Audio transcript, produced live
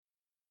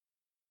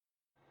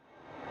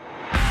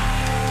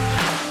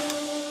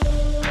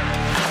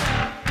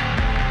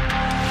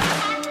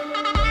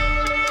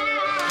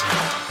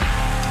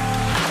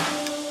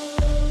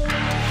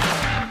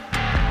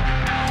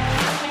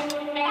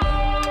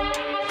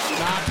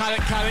Cut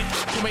it.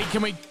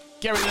 Can we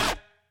get rid of that?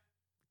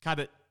 Cut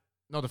it.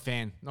 Not a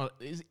fan.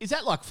 Is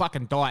that like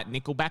fucking Diet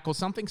Nickelback or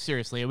something?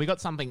 Seriously, have we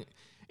got something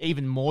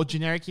even more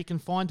generic you can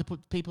find to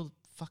put people to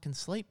fucking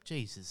sleep?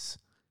 Jesus.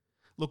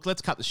 Look,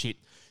 let's cut the shit.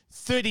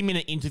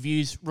 30-minute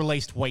interviews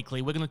released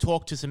weekly. We're going to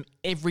talk to some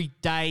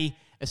everyday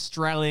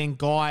Australian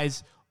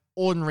guys,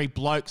 ordinary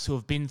blokes who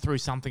have been through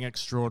something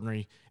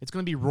extraordinary. It's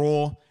going to be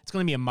raw. It's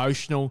going to be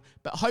emotional.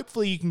 But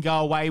hopefully you can go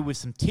away with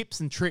some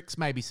tips and tricks,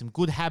 maybe some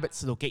good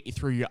habits that'll get you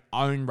through your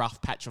own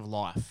rough patch of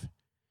life.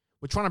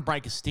 We're trying to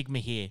break a stigma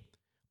here.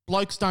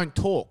 Blokes don't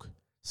talk,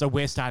 so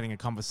we're starting a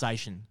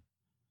conversation.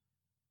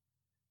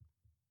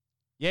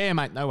 Yeah,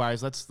 mate, no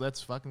worries.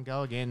 Let's fucking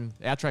go again.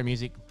 Outro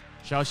music.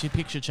 Show us your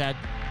picture, Chad.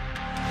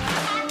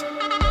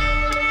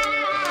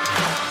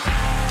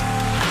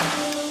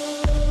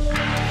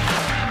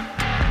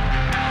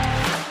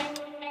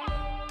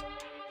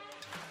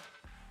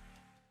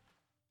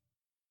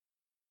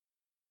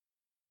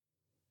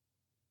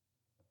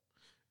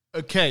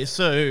 Okay,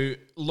 so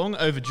long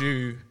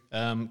overdue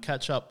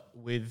catch up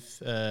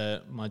with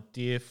my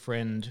dear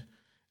friend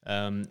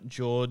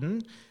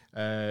Jordan.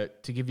 To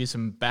give you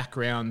some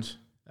background,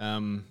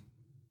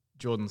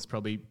 Jordan's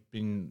probably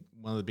been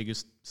one of the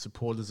biggest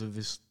supporters of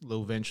this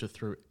little venture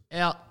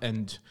throughout,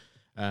 and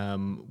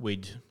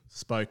we'd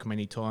spoke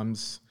many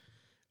times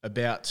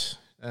about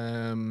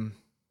him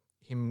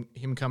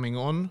coming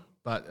on,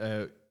 but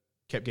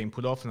kept getting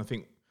put off, and I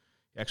think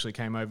he actually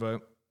came over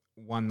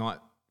one night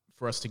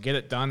for us to get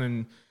it done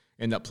and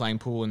end up playing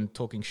pool and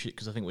talking shit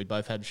because I think we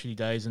both had shitty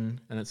days and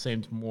it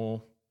seemed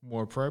more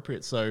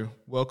appropriate. So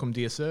welcome,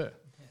 dear sir.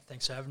 Yeah,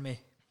 thanks for having me.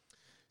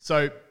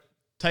 So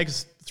take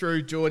us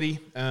through, Geordie.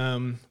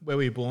 Where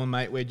were you born,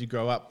 mate? Where'd you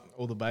grow up?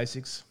 All the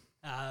basics.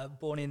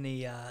 Born in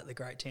the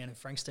great town of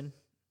Frankston,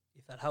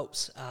 if that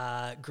helps.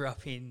 Grew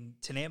up in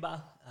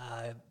Tinamba.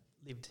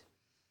 Lived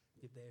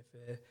there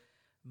for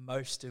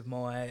most of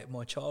my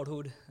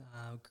childhood.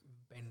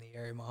 Been in the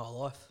area my whole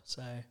life.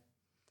 So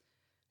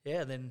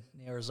yeah, then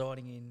now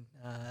residing in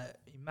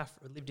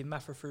Maffra. Lived in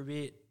Maffra for a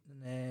bit,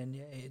 and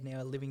then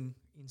now living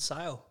in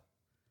Sale.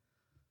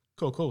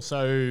 Cool.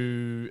 So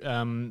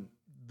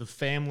the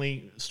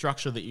family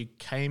structure that you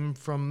came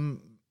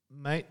from,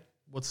 mate,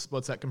 what's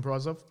that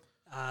comprised of?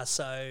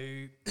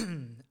 So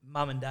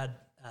mum and dad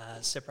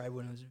separated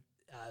when I was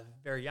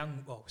very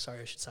young. Well,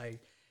 sorry, I should say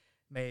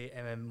me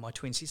and my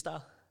twin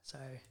sister. So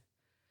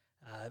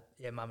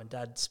mum and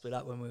dad split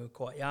up when we were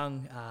quite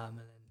young, and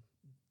then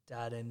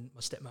Dad and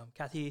my stepmom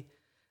Kathy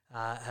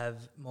have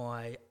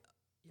my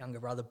younger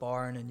brother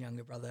Byron and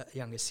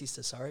younger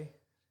sister,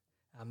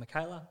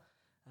 Michaela.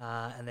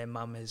 And then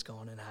Mum has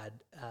gone and had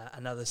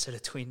another set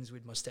of twins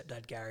with my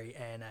stepdad Gary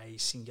and a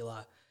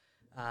singular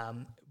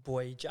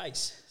boy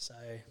Jace. So,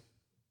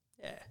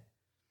 yeah.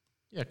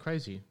 Yeah,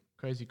 crazy.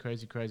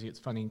 It's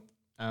funny.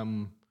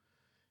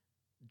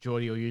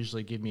 Geordie will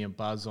usually give me a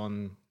buzz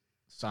on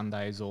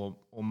Sundays or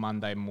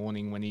Monday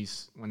morning when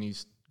he's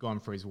gone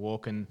for his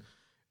walk and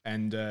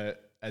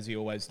as he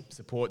always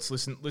supports,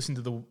 listen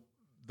to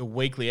the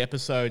weekly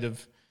episode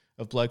of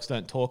Blokes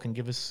Don't Talk and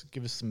give us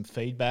some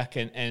feedback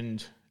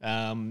and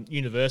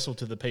universal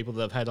to the people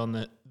that I've had on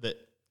that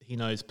he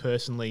knows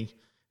personally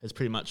has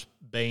pretty much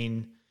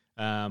been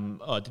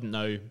I didn't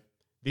know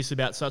this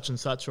about such and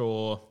such,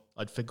 or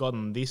I'd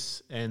forgotten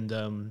this, and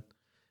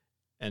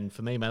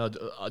for me, mate,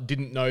 I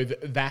didn't know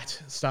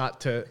that start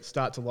to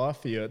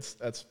life for you.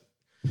 That's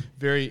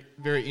very,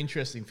 very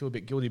interesting. Feel a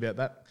bit guilty about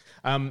that.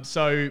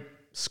 So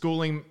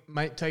schooling,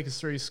 mate, take us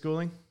through your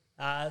schooling.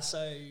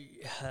 So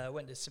I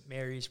went to St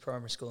Mary's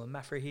Primary School in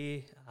Maffra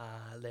here,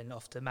 then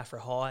off to Maffra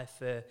High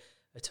for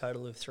a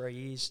total of 3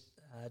 years.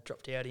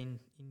 Dropped out in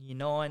year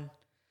 9,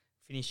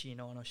 finished year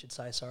 9, I should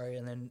say,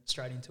 and then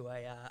straight into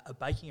a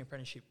baking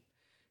apprenticeship,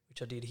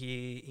 which I did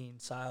here in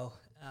Sale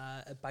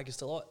at Baker's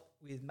Delight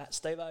with Matt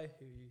Stevo,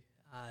 who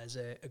is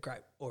a great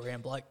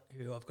all-round bloke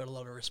who I've got a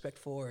lot of respect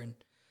for, and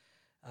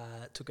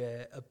took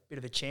a bit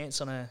of a chance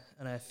on a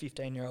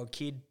 15-year-old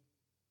kid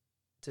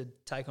to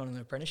take on an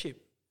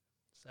apprenticeship.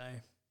 So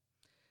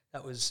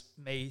that was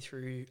me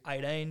through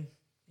 18,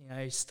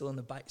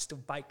 still still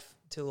baked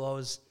till I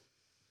was,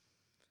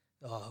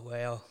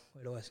 where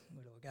do I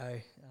go?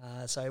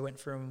 So I went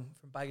from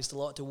Baker's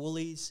Delight to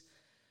Woolies.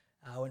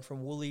 I went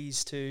from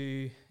Woolies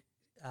to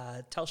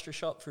Telstra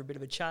shop for a bit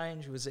of a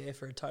change. Was there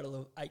for a total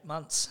of 8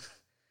 months.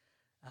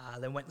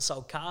 Then went and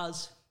sold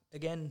cars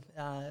again.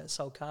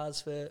 Sold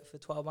cars for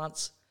 12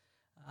 months.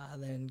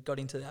 Then got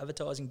into the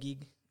advertising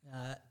gig,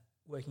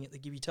 working at the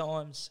Gibby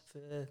Times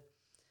for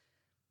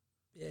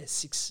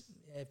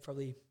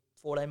probably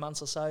 14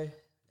 months or so.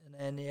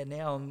 And then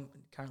now I'm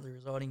currently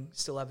residing,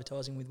 still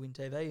advertising with Win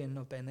TV, and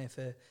I've been there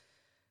for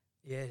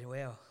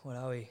what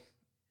are we?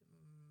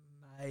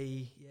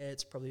 May,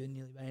 it's probably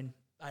nearly been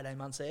 18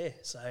 months there.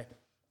 So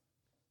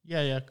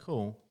yeah,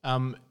 cool.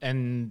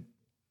 And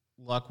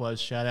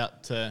likewise, shout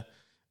out to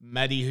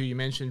Maddie, who you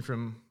mentioned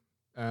from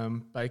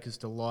Baker's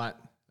Delight.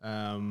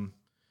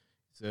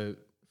 He's a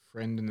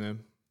friend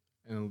and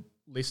a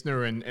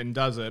listener, and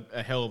does a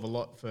hell of a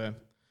lot for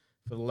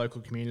for the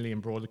local community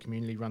and broader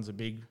community. Runs a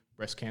big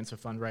breast cancer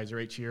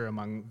fundraiser each year,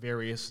 among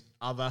various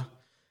other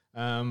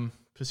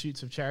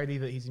pursuits of charity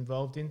that he's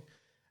involved in.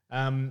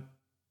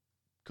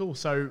 Cool.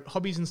 So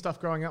hobbies and stuff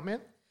growing up, man?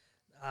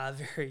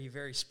 Very,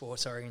 very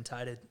sports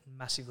orientated.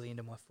 Massively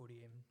into my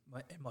footy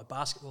and my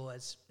basketball,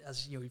 as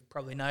you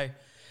probably know.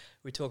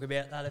 We talk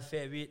about that a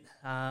fair bit.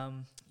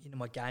 Into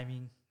my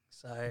gaming,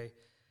 so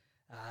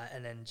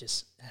and then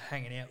just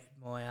hanging out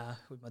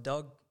with my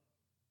dog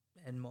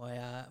and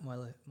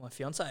my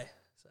fiance.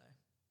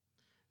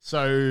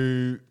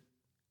 So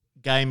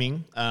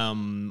gaming.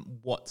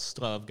 What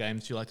style of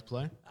games do you like to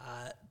play?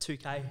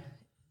 2K.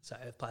 So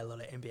I play a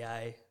lot of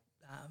NBA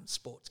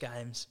sports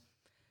games.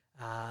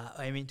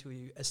 I'm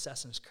into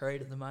Assassin's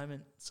Creed at the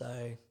moment,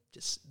 so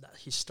just that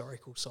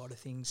historical side of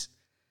things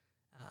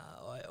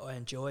I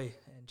enjoy,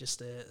 and just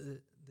the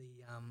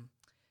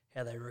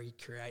how they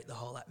recreate the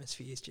whole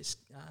atmosphere is just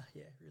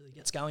really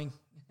gets going.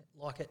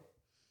 Like it.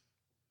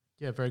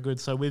 Yeah, very good.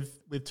 So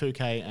with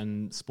 2K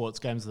and sports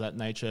games of that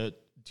nature,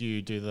 do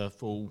you do the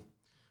full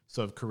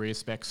sort of career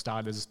spec,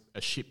 start as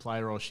a shit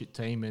player or shit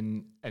team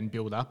and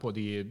build up, or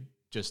do you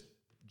just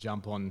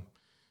jump on,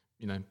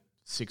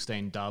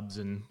 16 dubs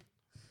and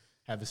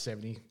have a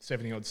 70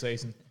 odd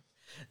season?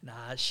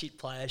 Nah, shit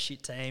player,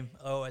 shit team.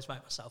 I always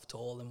make myself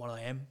taller than what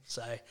I am,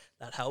 so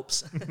that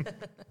helps.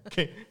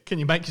 Can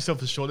you make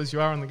yourself as short as you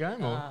are in the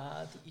game? Or?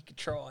 I think you could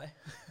try.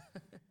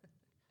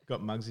 Got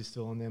Muggsy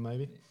still on there,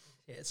 maybe?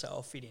 Yeah, so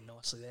I'll fit in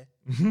nicely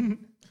there.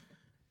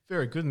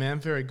 Very good,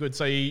 man. Very good.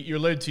 So you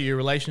alluded to your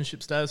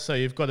relationship status. So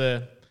you've got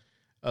a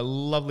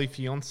lovely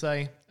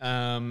fiance,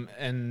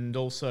 and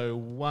also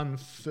one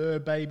fur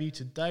baby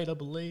to date, I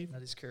believe.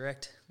 That is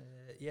correct.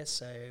 Yes,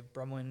 so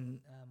Bronwyn,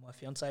 my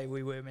fiance,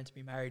 we were meant to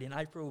be married in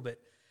April, but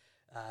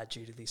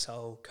due to this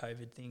whole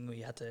COVID thing,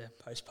 we had to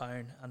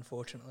postpone,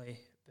 unfortunately.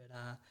 But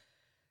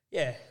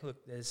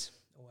look, there's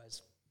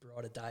always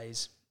brighter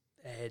days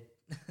ahead.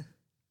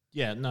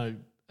 Yeah, no,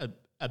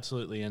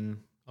 absolutely,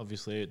 and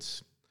obviously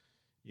it's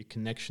your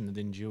connection that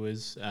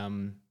endures.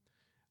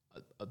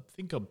 I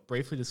think I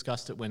briefly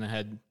discussed it when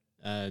I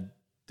had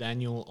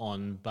Daniel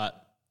on,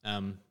 but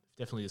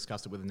definitely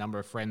discussed it with a number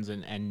of friends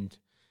and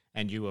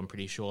you. I'm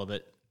pretty sure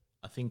that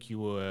I think you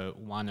were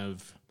one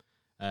of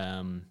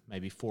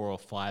maybe 4 or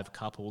 5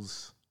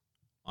 couples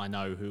I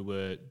know who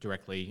were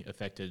directly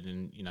affected,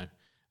 and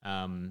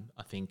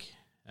I think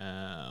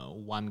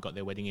one got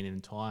their wedding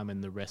in time,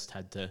 and the rest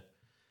had to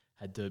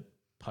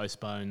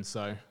postpone.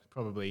 So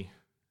probably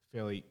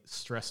fairly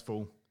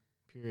stressful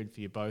period for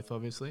you both,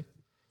 obviously.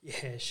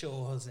 Yeah,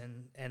 sure was,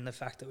 and the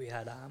fact that we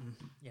had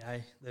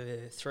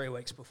the 3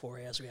 weeks before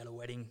ours we had a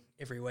wedding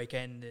every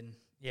weekend, and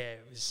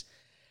it was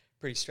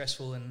pretty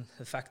stressful. And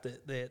the fact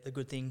that the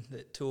good thing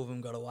that 2 of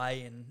them got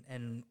away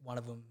and one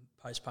of them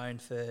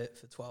postponed for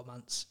 12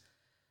 months,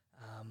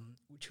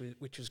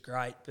 which was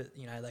great. But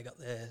they got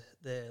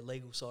the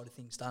legal side of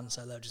things done,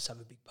 so they'll just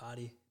have a big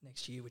party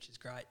next year, which is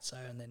great. So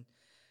and then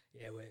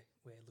we're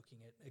looking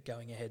at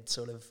going ahead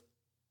sort of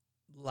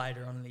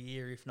later on in the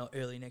year, if not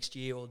early next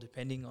year, or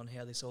depending on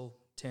how this all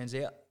turns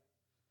out.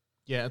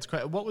 Yeah, it's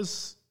great. What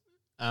was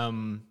I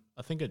don't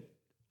think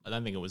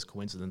it was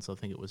coincidence. I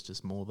think it was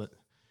just more that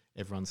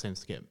everyone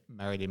seems to get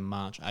married in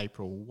March,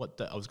 April.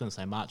 I was going to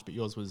say March, but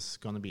yours was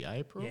going to be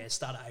April? Yeah,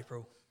 start of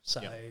April. So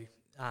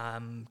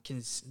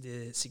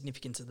the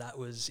significance of that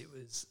was it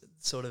was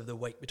sort of the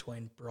week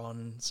between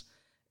Bron's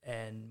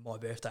and my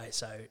birthday,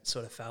 so it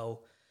sort of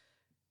fell,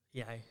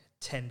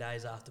 10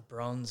 days after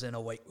Bron's and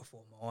a week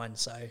before mine.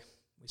 So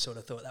we sort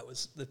of thought that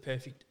was the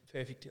perfect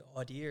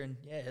idea, and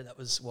that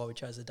was why we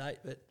chose the date.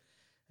 But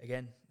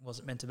again,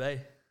 wasn't meant to be.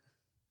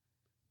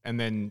 And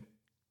then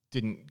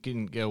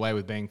didn't get away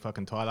with being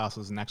fucking tight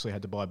asses and actually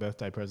had to buy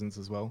birthday presents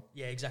as well.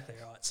 Yeah, exactly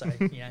right. So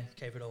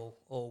keep it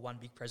all one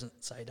big present,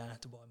 so you don't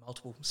have to buy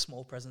multiple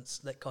small presents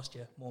that cost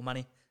you more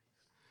money.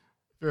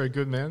 Very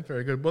good, man.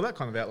 Very good. Well, that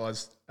kind of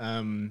outlines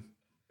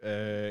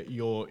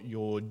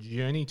your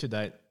journey to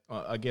date,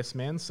 I guess,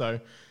 man. So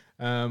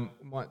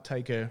might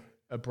take a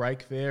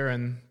break there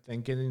and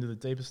then get into the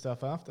deeper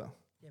stuff after.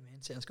 Yeah,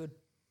 man. Sounds good.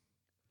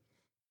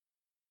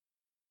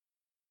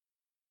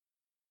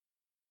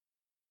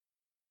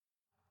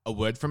 A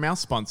word from our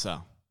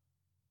sponsor.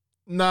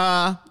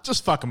 Nah,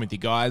 just fucking with you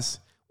guys.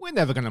 We're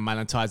never going to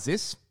monetize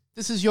this.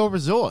 This is your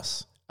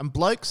resource. And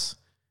blokes,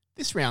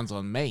 this round's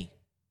on me.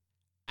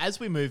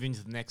 As we move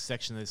into the next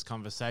section of this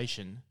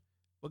conversation,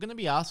 we're going to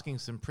be asking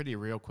some pretty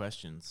real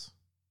questions.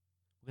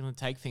 We're going to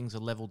take things a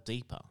level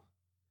deeper.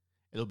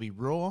 It'll be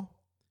raw,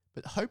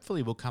 but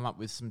hopefully we'll come up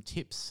with some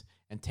tips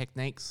and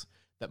techniques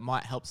that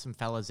might help some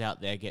fellas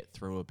out there get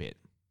through a bit.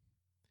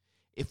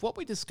 If what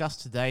we discussed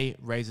today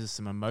raises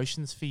some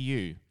emotions for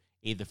you,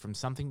 either from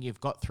something you've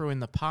got through in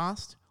the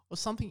past or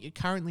something you're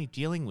currently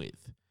dealing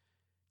with,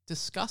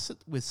 discuss it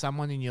with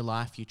someone in your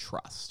life you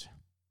trust.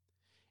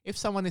 If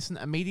someone isn't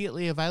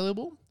immediately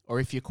available,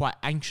 or if you're quite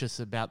anxious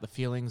about the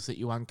feelings that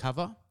you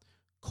uncover,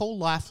 call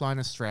Lifeline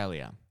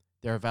Australia.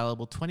 They're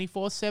available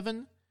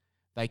 24/7,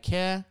 they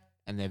care,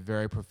 and they're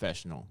very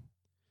professional.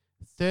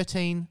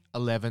 13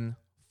 11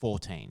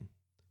 14.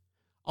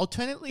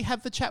 Alternately,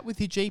 have the chat with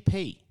your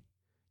GP.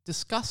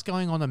 Discuss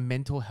going on a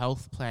mental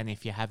health plan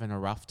if you're having a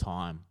rough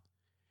time.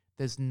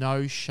 There's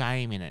no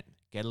shame in it.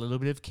 Get a little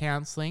bit of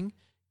counselling,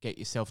 get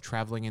yourself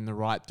travelling in the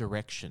right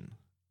direction.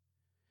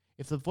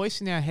 If the voice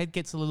in our head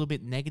gets a little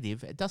bit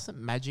negative, it doesn't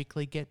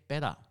magically get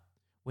better.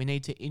 We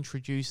need to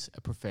introduce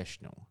a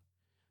professional,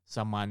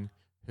 someone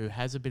who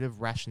has a bit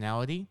of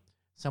rationality,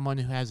 someone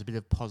who has a bit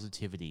of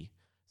positivity,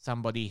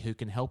 somebody who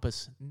can help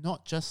us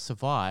not just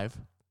survive,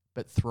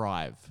 but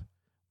thrive.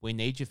 We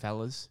need you,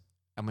 fellas,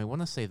 and we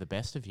want to see the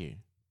best of you.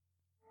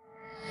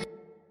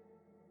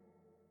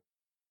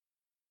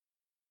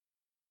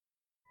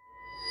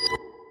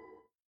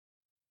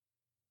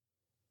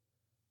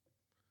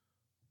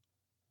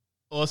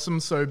 Awesome.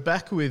 So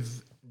back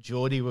with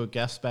Geordie, we were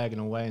gas bagging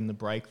away in the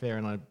break there,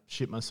 and I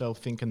shit myself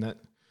thinking that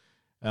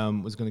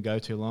was going to go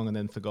too long, and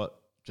then forgot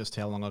just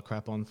how long I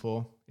crap on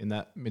for in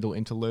that middle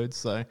interlude.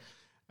 So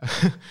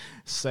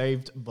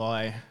saved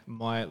by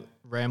my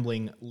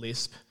rambling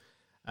lisp.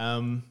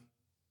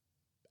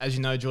 As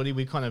you know, Geordie,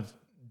 we kind of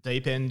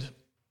deep end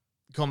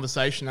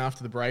conversation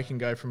after the break and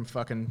go from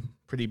fucking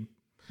pretty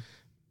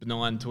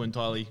benign to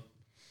entirely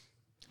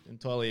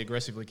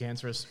aggressively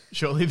cancerous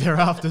shortly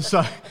thereafter.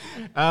 So,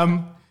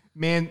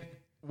 man,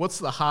 what's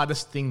the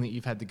hardest thing that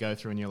you've had to go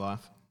through in your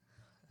life?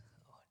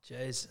 Oh,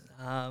 jeez.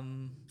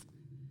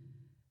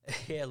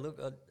 Yeah, look,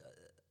 I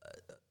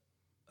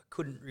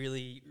couldn't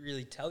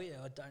really tell you.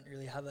 I don't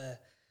really have a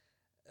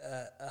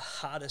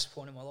hardest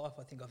point in my life.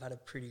 I think I've had a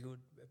pretty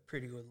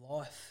good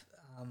life.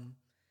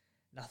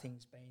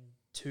 Nothing's been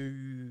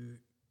too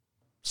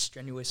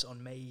strenuous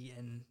on me,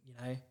 and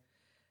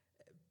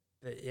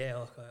but yeah,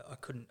 like I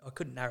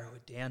couldn't narrow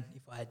it down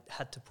if I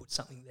had to put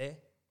something there.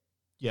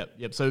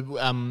 Yep. So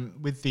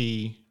with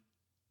the,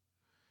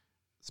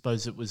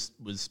 suppose it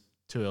was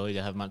too early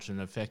to have much of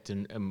an effect,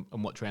 and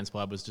what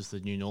transpired was just the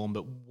new norm.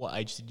 But what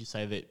age did you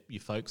say that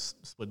your folks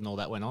split and all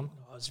that went on?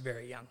 I was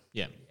very young.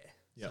 Yeah.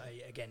 So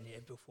again,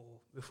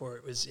 before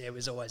it was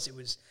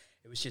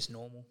just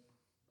normal.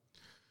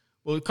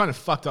 Well, it kind of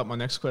fucked up my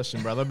next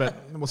question, brother, but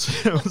we'll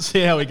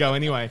see how we go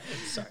anyway.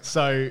 Sorry.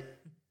 So,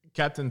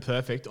 Captain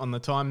Perfect, on the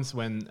times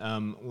when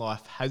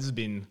life has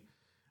been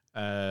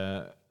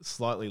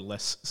slightly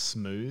less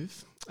smooth,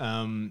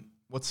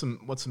 what's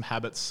some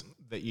habits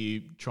that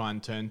you try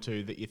and turn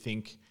to that you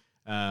think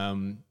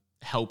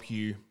help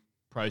you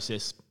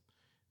process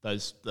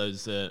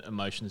those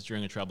emotions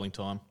during a troubling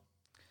time?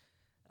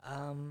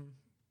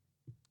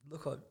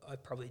 Look, I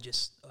probably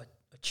just I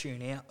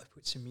tune out. I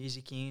put some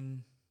music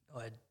in.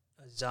 I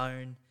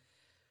zone.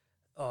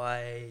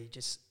 I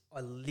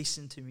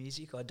listen to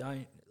music. I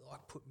don't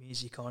like put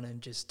music on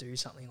and just do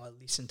something. I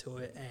listen to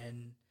it,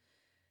 and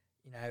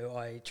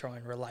I try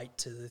and relate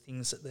to the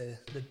things that the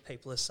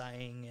people are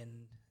saying,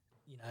 and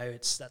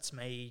that's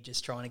me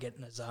just trying to get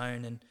in a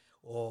zone,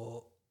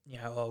 or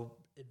I'll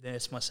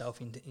immerse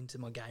myself into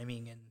my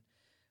gaming, and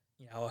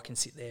I can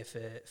sit there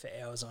for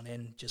hours on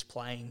end just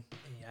playing.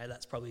 And,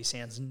 that's probably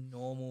sounds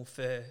normal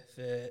for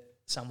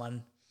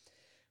someone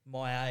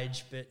my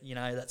age, but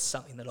that's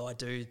something that I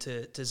do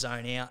to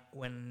zone out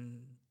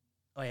when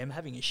I am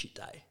having a shit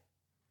day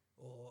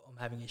or I'm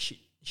having a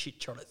shit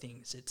trot at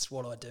things. It's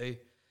what I do.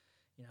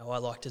 I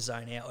like to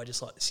zone out. I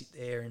just like to sit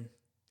there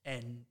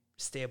and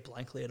stare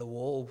blankly at a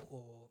wall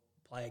or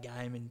play a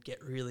game and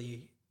get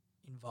really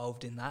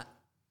involved in that.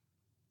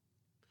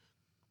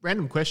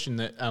 Random question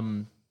that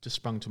just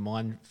sprung to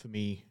mind for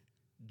me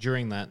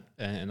during that,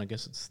 and I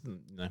guess it's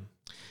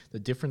the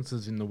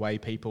differences in the way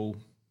people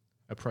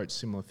approach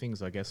similar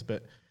things, I guess.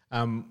 But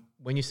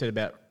when you said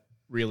about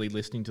really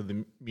listening to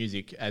the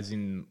music, as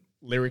in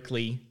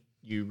lyrically,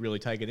 you really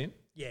take it in?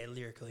 Yeah,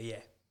 lyrically, yeah.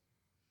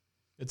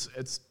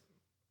 It's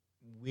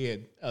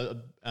weird.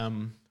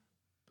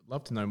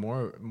 Love to know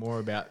more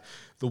about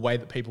the way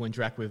that people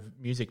interact with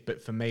music.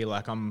 But for me,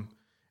 like I'm,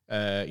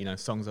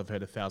 songs I've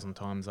heard 1,000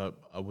 times, I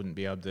wouldn't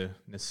be able to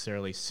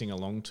necessarily sing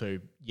along to.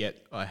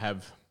 Yet I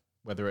have,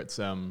 whether it's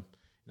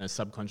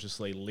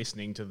subconsciously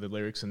listening to the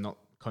lyrics and not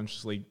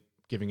consciously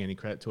giving any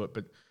credit to it,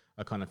 but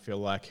I kind of feel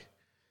like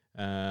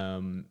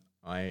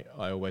I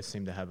always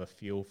seem to have a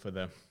feel for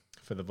the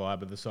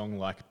vibe of the song,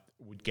 like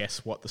would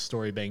guess what the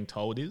story being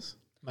told is.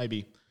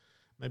 Maybe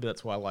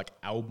that's why I like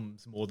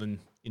albums more than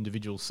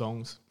individual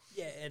songs.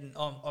 Yeah, and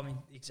I'm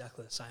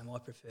exactly the same. I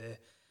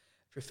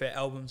prefer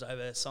albums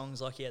over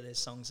songs. Like, there's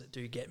songs that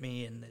do get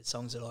me, and there's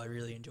songs that I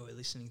really enjoy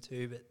listening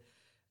to, but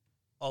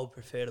I'll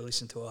prefer to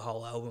listen to a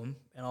whole album,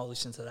 and I'll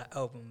listen to that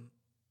album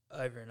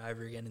over and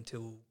over again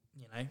until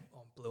I'm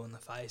blue in the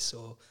face,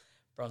 or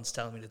Bron's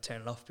telling me to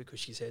turn it off because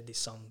she's heard this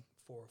song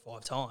 4 or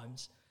 5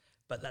 times.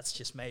 But that's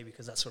just me,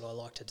 because that's what I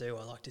like to do.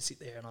 I like to sit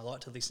there and I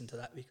like to listen to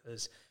that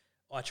because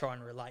I try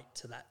and relate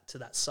to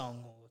that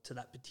song or to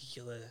that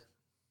particular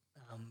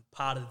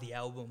part of the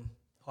album,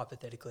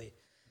 hypothetically.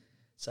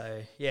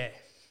 So, yeah.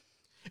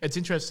 It's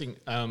interesting,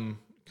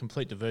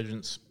 complete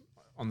divergence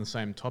on the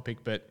same topic,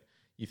 but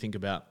you think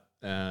about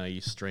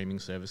your streaming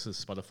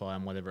services, Spotify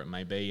and whatever it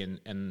may be,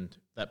 and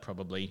that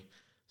probably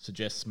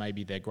suggests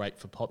maybe they're great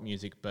for pop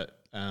music, but,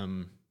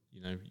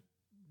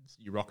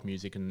 your rock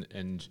music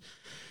and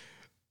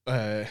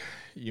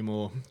your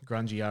more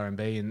grungy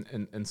R&B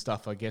and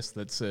stuff. I guess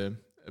that's a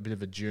bit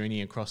of a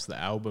journey across the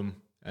album.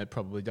 It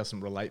probably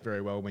doesn't relate very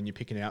well when you're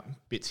picking out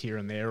bits here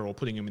and there or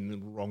putting them in the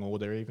wrong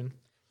order even.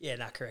 Yeah,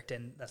 no, correct.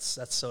 And that's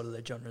sort of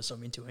the genres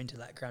I'm into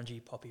that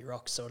grungy poppy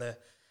rock sort of,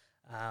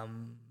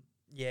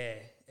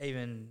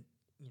 even,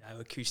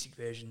 acoustic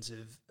versions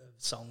of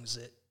songs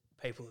that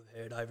people have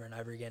heard over and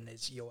over again.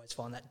 You always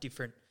find that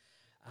different,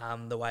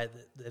 the way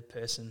that the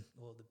person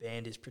or the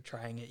band is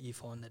portraying it, you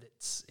find that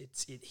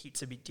it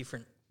hits a bit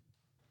different.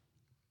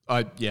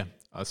 Have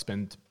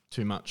spent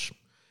too much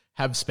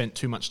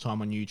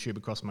time on YouTube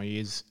across my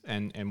years,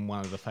 and one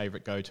of the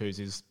favourite go-tos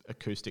is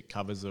acoustic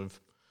covers of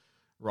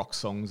rock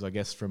songs, I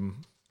guess,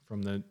 from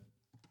the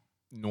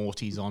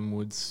noughties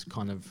onwards,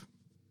 kind of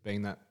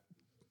being that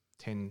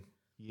 10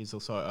 years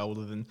or so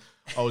older than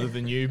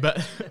you, but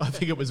I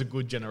think it was a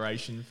good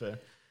generation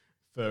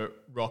for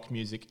rock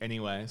music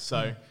anyway.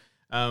 So,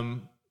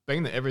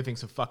 being that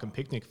everything's a fucking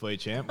picnic for you,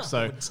 champ. So,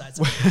 I wouldn't say it's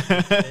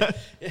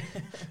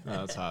no,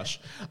 that's harsh.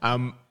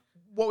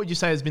 What would you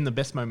say has been the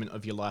best moment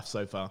of your life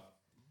so far?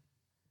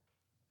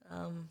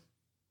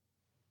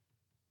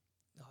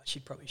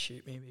 She'd probably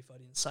shoot me if I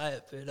didn't say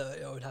it, but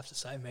I would have to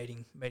say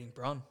meeting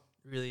Bron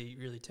really,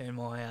 really turned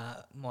my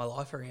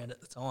life around at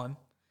the time.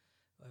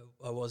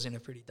 I was in a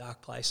pretty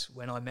dark place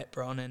when I met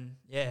Bron, and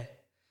yeah.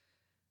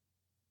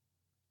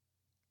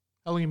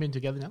 How long have you been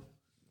together now?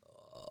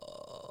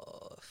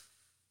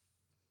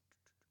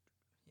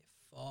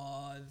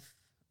 5.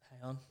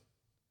 Hang on.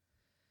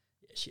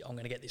 Yeah, I'm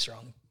going to get this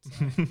wrong.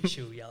 So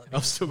she'll yell at me.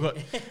 I've still got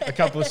a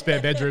couple of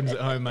spare bedrooms at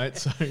home, mate.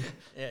 So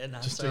yeah, no,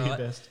 just do your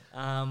best.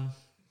 5.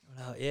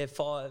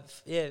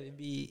 Yeah, it'd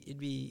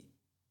be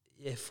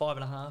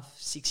 5.5,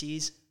 6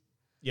 years.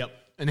 Yep.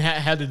 And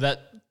how did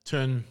that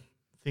turn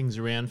things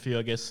around for you,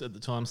 I guess, at the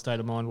time, state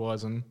of mind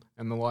wise and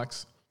the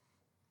likes?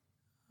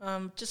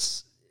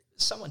 Just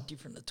someone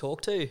different to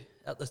talk to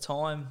at the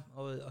time.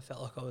 I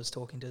felt like I was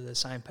talking to the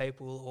same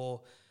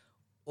people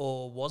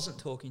or wasn't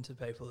talking to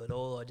people at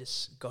all. I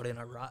just got in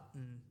a rut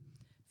and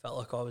felt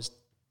like I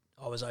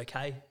was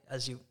okay,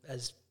 as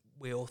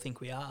we all think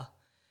we are.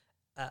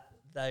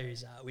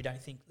 We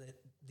don't think that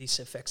this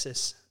affects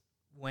us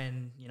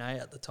when,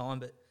 at the time,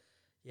 but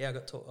yeah, I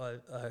got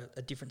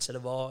a different set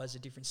of eyes, a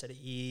different set of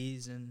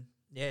ears, and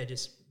yeah, it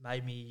just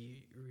made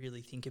me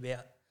really think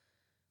about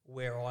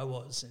where I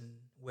was and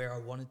where I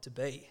wanted to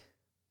be.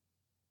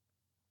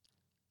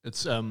 It's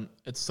so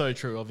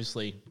true.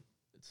 Obviously,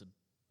 it's a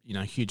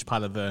huge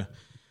part of the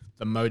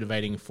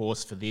motivating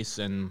force for this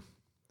and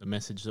the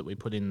message that we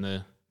put in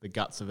the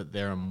guts of it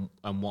there and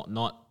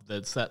whatnot.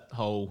 That's that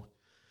whole.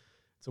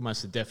 It's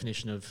almost the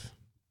definition of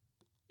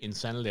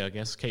insanity, I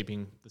guess,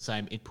 keeping the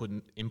same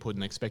input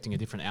and expecting a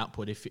different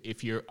output.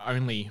 If you're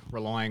only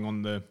relying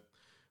on the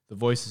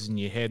voices in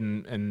your head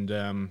and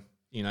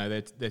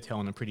they're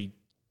telling a pretty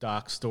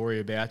dark story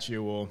about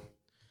you or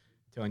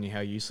telling you how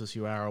useless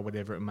you are or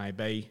whatever it may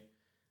be,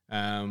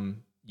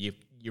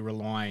 you're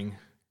relying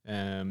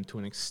to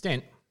an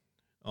extent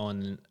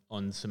on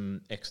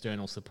some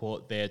external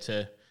support there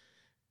to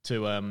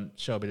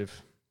show a bit of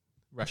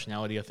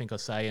rationality, I think I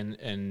say,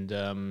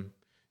 and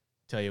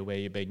tell you where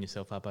you're beating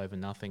yourself up over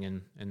nothing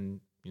and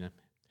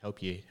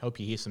help you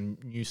hear some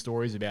new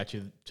stories about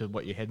you to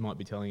what your head might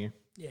be telling you.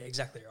 Yeah,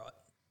 exactly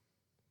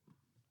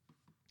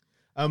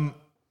right.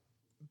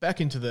 Back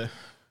into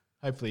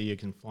hopefully you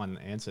can find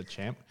an answer,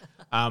 champ.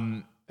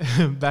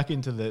 Back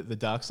into the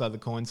dark side of the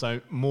coin. So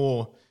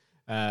more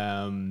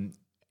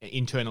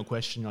internal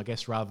question, I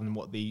guess, rather than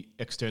what the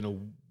external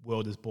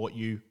world has brought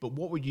you. But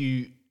what would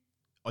you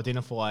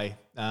identify?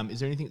 Is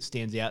there anything that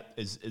stands out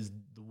as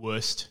the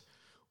worst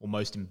or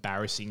most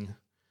embarrassing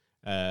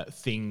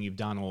thing you've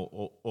done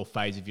or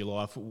phase of your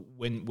life?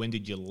 When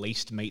did you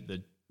least meet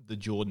the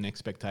Jordan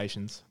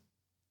expectations?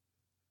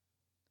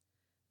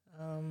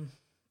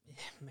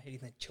 Meeting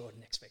the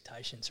Jordan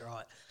expectations,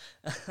 right?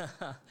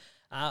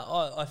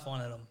 I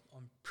find that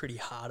I'm pretty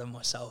hard on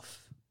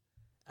myself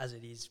as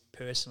it is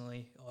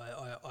personally.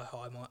 I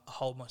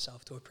hold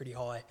myself to a pretty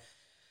high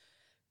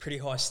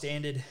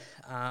standard,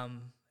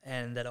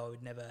 and that I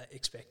would never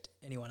expect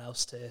anyone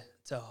else to.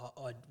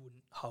 I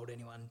wouldn't hold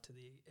anyone to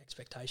the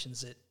expectations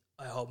that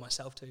I hold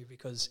myself to,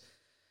 because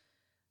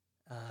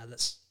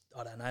that's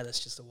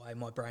just the way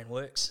my brain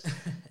works.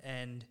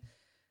 And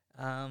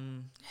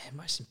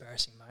most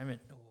embarrassing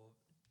moment or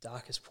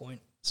darkest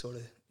point, sort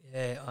of.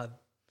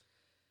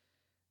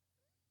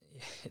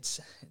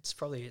 It's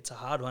a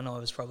hard one. I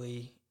was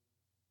probably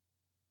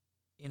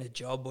in a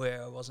job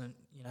where I wasn't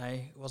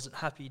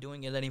happy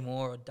doing it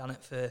anymore. I'd done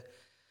it for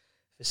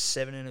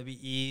 7 and a bit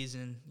years,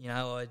 and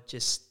I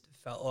just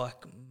felt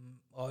like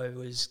I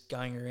was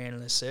going around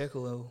in a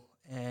circle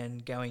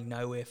and going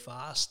nowhere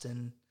fast,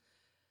 and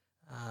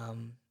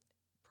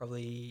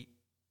probably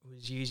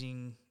was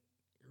using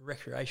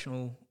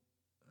recreational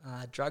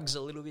drugs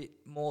a little bit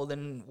more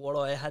than what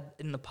I had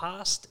in the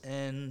past,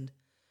 and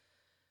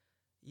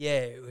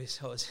I'd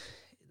say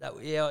that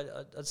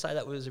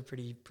was a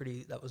pretty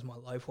that was my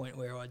low point,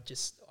 where I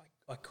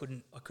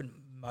I couldn't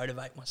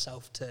motivate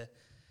myself to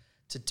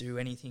do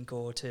anything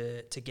or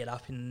to get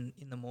up in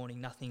the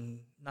morning.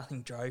 Nothing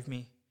drove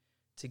me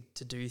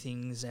to do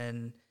things,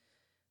 and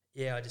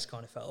yeah, I just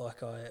kind of felt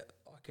like I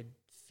could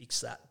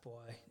fix that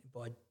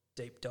by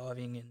deep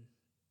diving and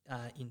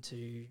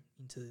into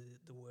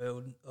the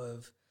world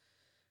of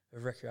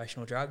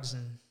recreational drugs,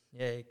 and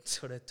yeah, it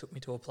sort of took me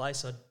to a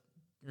place I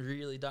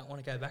really don't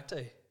want to go back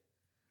to.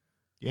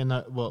 Yeah,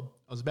 no. Well,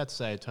 I was about to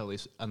say I totally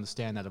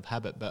understand that of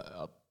habit,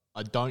 but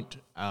I don't.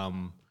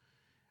 I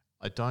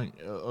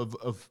don't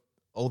of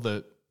all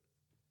the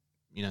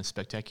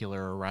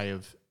spectacular array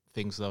of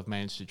things that I've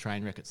managed to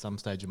train wreck at some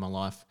stage of my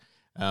life.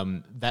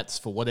 That's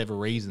for whatever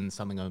reason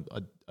something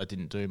I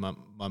didn't do.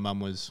 My mum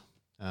was,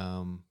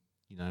 I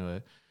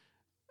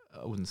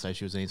wouldn't say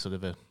she was any sort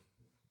of a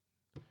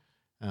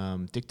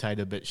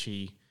dictator, but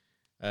she,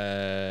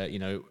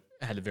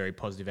 had a very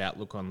positive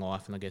outlook on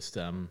life, and I guess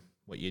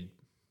what you'd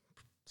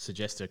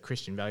suggest are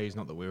Christian values.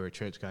 Not that we were a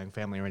church-going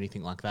family or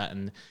anything like that,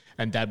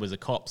 and Dad was a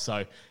cop,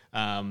 so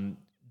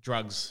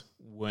drugs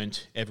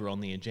weren't ever on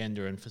the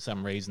agenda, and for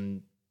some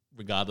reason,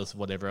 regardless of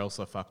whatever else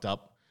I fucked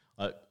up,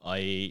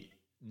 I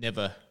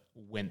never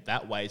went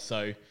that way.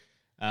 So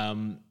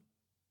tell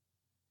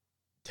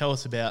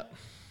us about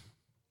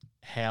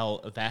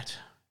how that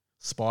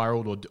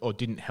spiraled or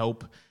didn't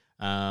help.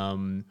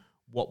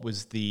 What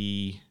was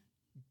the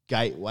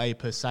gateway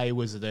per se?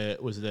 Was it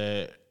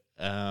a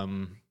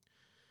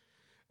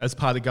as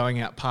part of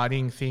going out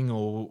partying thing,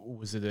 or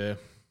was it a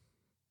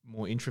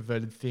more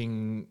introverted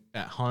thing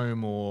at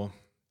home, or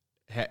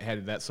how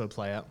did that sort of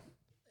play out?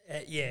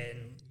 Yeah, and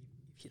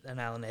you hit the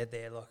nail on the head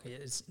there. Like,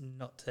 it's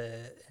not to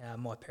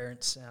my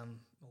parents,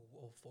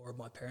 or four of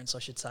my parents, I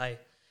should say,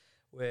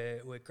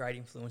 were great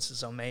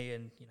influences on me,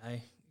 and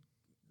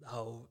the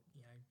whole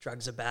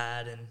drugs are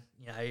bad, and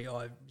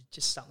I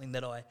just something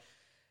that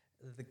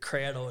the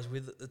crowd I was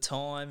with at the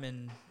time,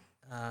 and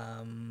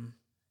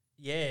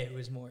it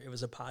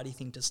was a party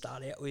thing to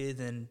start out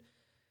with, and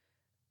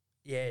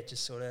it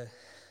just sort of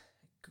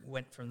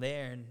went from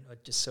there, and I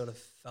just sort of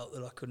felt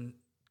that I couldn't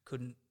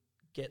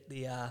get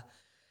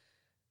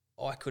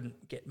I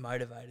couldn't get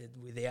motivated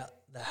without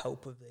the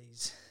help of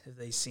these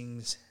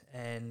things,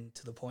 and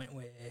to the point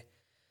where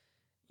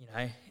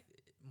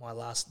my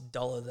last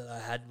dollar that I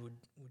had would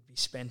be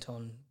spent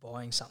on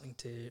buying something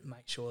to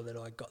make sure that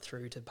I got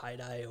through to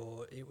payday,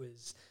 or it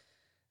was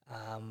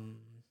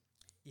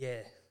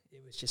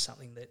it was just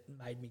something that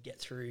made me get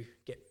through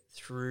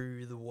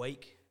the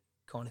week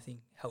kind of thing,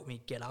 helped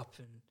me get up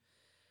and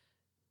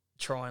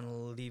try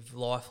and live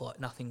life like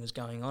nothing was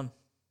going on.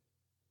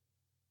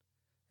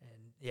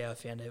 And I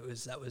found that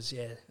was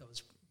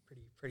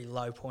pretty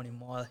low point in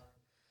my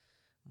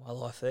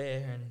life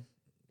there. And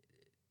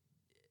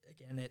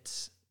again,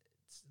 it's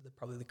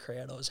probably the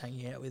crowd I was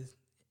hanging out with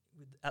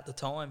at the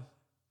time.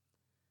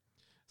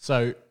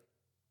 So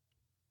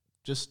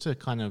just to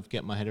kind of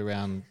get my head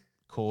around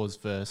cause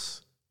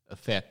versus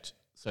effect,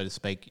 so to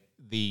speak,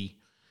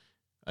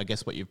 I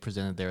guess what you've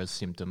presented there as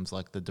symptoms,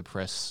 like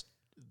the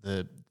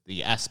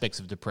aspects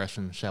of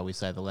depression, shall we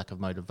say, the lack of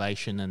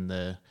motivation and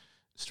the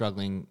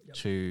struggling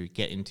to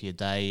get into your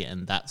day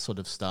and that sort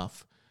of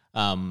stuff.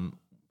 Was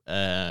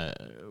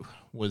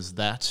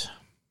that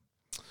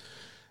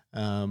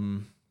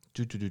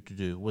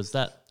was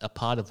that a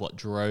part of what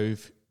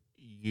drove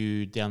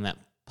you down that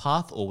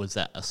path, or was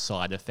that a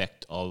side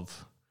effect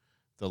of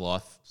the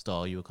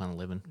lifestyle you were kind of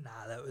living?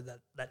 Nah,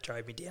 that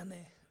drove me down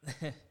there.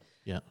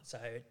 Yeah. So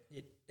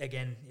it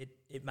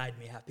made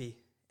me happy,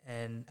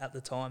 and at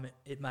the time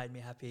it made me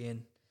happy,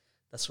 and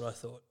that's what I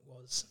thought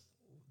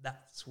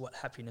that's what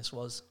happiness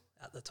was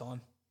at the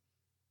time,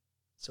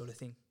 sort of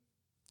thing.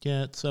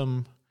 Yeah, it's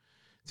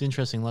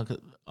interesting. Like,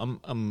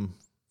 I'm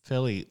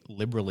fairly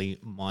liberally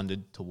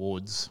minded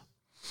towards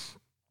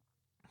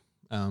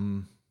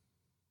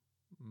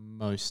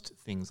most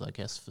things, I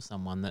guess, for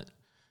someone that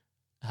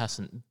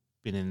hasn't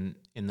been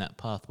in that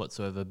path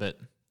whatsoever. But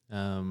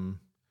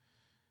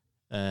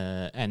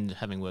and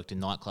having worked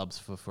in nightclubs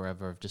for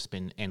forever, I've just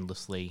been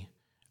endlessly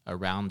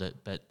around it.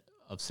 But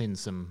I've seen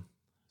some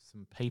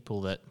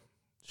people that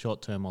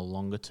short term or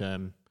longer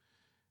term,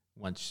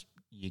 once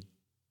you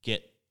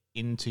get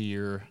into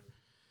your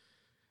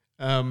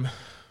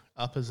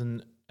uppers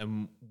and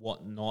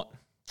whatnot,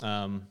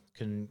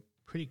 can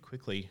pretty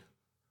quickly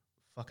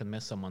fucking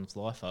mess someone's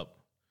life up.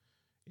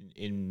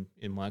 In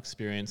my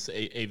experience,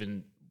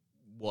 even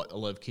what a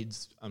lot of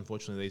kids,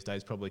 unfortunately, these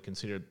days probably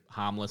consider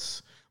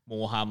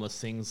more harmless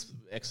things,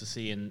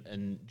 ecstasy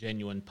and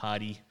genuine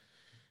party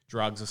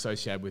drugs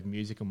associated with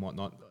music and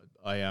whatnot.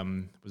 I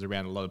was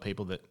around a lot of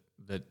people that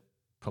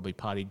probably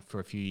partied for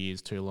a few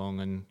years too long,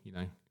 and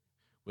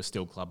were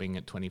still clubbing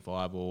at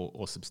 25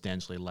 or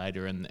substantially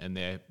later, and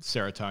their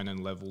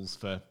serotonin levels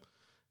for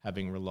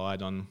having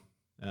relied on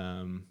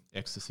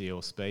ecstasy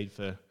or speed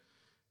for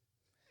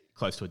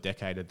close to a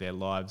decade of their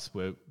lives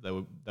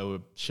they were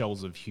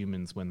shells of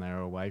humans when they were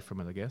away from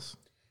it, I guess.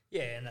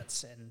 Yeah, and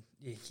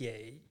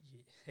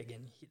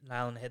again, hit the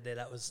nail on the head there.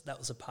 That was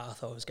a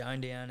path I was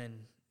going down,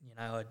 and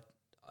I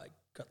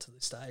got to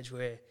the stage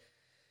where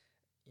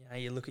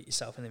you look at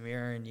yourself in the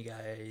mirror and you go,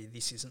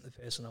 this isn't the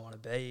person I want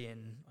to be,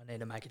 and I need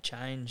to make a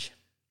change.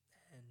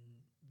 And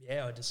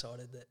yeah, I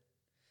decided that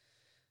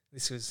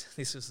this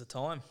was the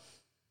time.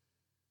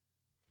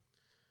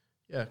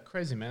 Yeah,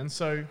 crazy, man.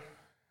 So,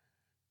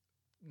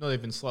 not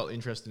even slightly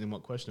interested in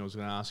what question I was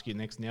going to ask you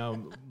next.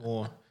 Now,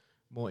 more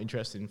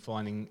interested in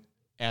finding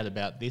out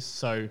about this.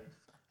 So,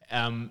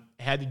 how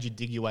did you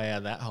dig your way out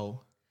of that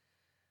hole?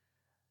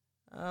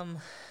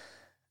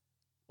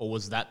 Or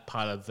was that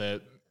part of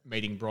the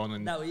meeting Bron?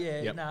 And No,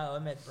 yeah, yep. no, I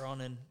met Bron,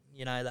 and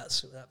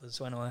that was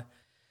when I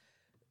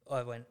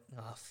went,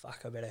 oh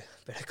fuck, I better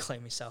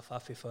clean myself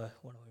up if I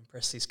want to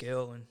impress this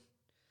girl, and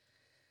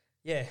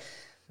yeah,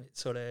 it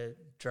sort of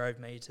drove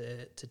me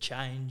to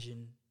change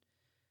and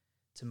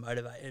to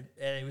motivate.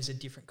 It was a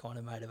different kind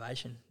of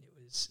motivation. It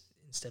was,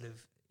 instead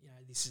of,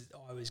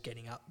 I was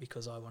getting up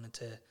because I wanted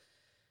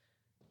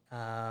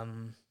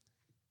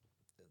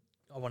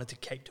to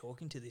keep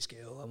talking to this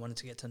girl. I wanted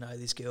to get to know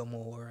this girl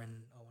more,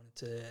 and I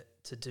wanted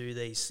to do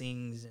these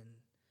things, and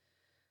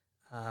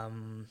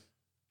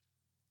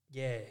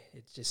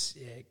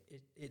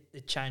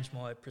it changed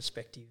my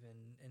perspective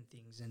and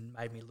things, and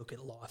made me look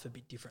at life a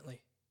bit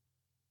differently.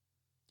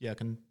 Yeah, I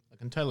can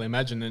totally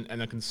imagine,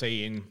 and I can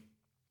see in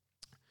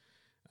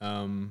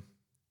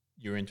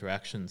your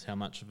interactions how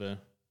much of a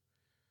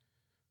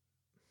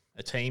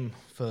team,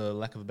 for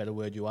lack of a better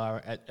word, you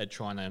are at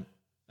trying to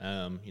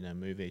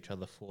move each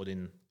other forward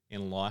in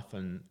life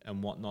and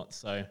whatnot.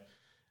 So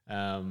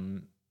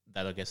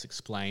that, I guess,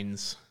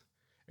 explains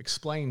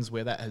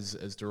where that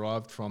has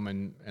derived from,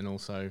 and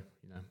also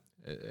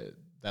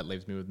that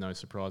leaves me with no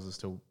surprise as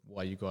to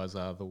why you guys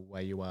are the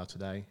way you are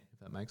today, if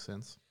that makes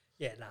sense.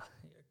 Yeah,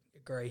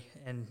 agree.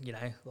 And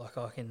like,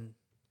 I can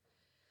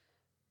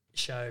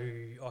show,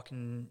 I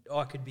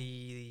could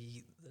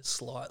be the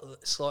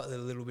slightly a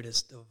little bit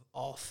of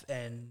off,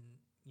 and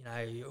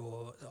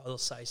or I'll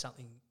say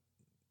something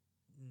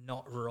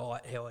not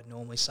right how I'd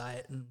normally say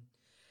it, and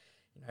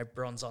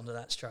Bron's onto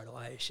that straight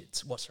away.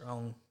 It's what's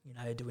wrong,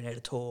 do we need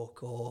to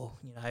talk, or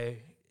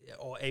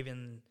or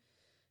even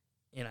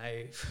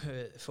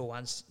for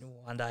one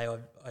day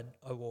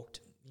I walked,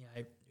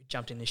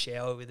 jumped in the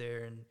shower with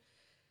her, and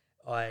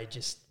I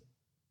just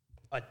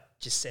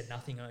said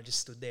nothing, and I just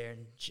stood there,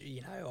 and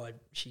she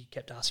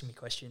kept asking me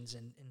questions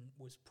and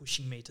was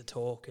pushing me to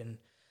talk, and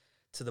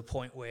to the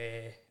point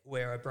where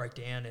I broke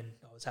down and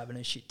I was having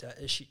a shit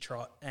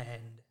trot,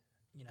 and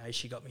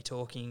she got me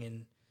talking,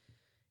 and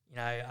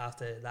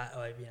after that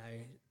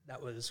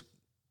that was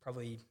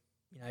probably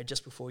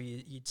just before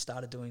you'd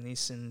started doing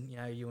this, and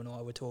you and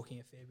I were talking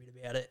a fair bit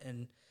about it,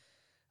 and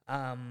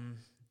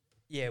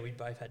we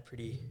both had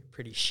pretty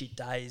shit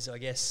days, I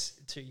guess.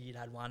 You'd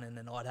had one, and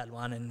then I'd had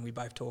one, and we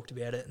both talked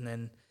about it, and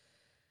then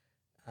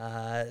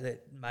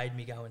that made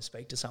me go and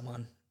speak to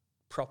someone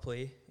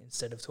properly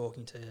instead of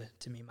talking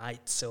to me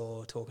mates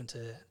or talking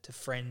to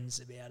friends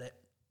about it.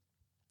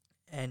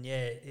 And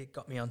it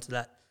got me onto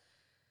that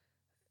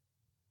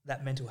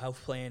mental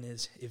health plan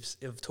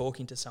of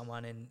talking to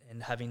someone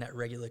and having that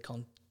regular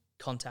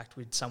contact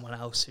with someone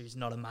else who's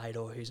not a mate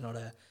or who's not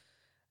a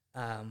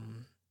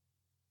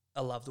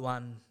loved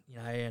one,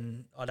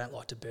 and I don't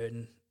like to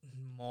burden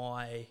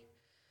my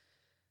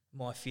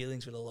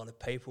feelings with a lot of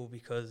people,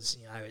 because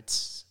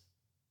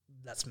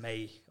that's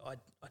me. I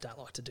don't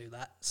like to do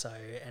that. So,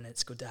 and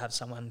it's good to have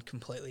someone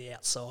completely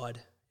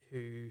outside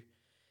who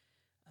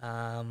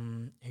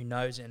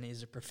knows and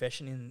is a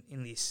profession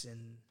in this,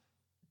 and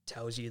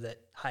tells you that,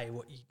 hey,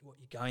 what you're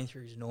going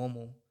through is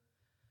normal,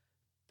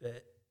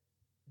 but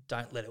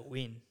don't let it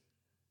win,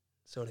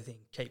 sort of thing.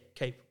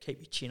 Keep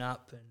your chin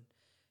up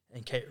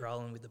and keep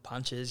rolling with the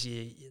punches.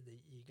 You're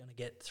going to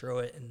get through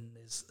it, and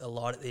there's a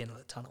light at the end of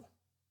the tunnel.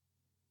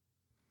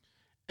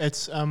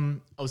 It's I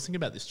was thinking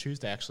about this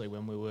Tuesday, actually,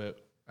 when we were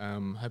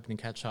hoping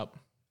to catch up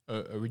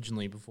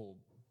originally before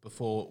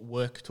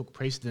work took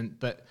precedent,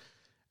 but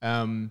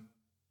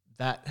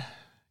that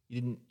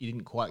you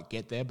didn't quite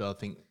get there. But I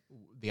think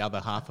the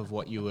other half of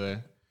what you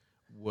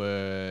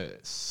were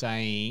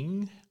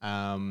saying,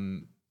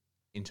 in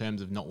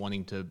terms of not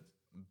wanting to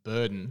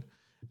burden,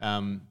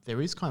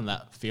 there is kind of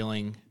that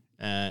feeling,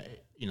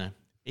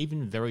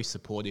 even very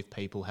supportive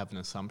people have an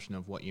assumption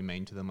of what you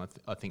mean to them,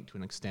 I think, to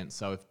an extent.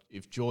 So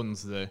if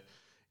Jordan's the,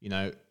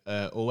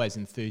 always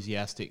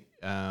enthusiastic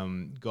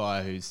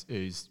guy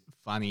who's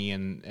funny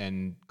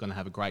and going to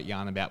have a great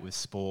yarn about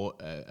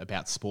sport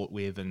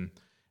with and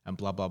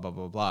blah, blah, blah,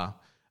 blah, blah,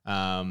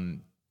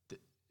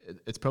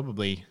 it's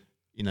probably,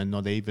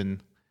 not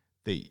even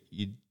that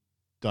you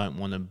don't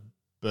want to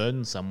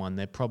burden someone.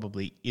 There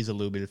probably is a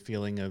little bit of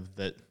feeling of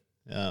that,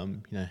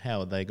 how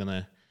are they going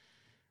to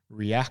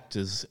react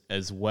as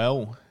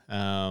well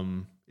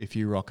if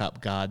you rock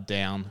up guard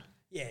down.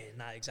 Yeah,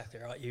 no, exactly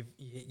right. You've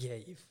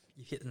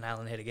hit the nail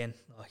on the head again.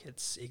 Like,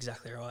 it's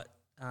exactly right.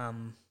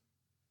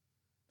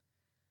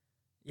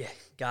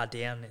 Guard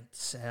down.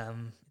 It's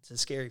a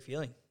scary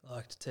feeling,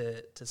 like,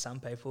 to some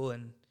people,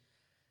 and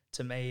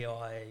to me,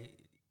 I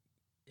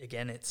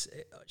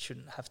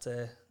shouldn't have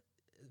to.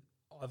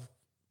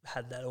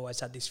 always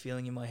had this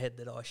feeling in my head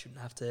that I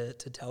shouldn't have to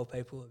tell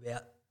people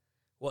about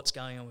what's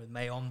going on with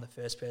me. I'm the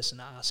first person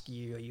to ask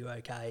you, are you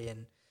okay?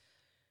 And,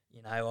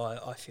 you know,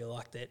 I feel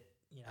like that,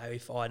 you know,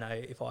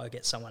 if I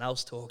get someone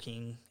else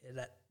talking,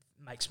 that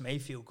makes me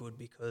feel good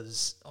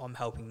because I'm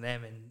helping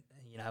them and,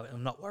 you know,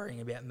 I'm not worrying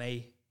about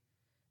me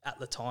at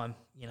the time.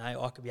 You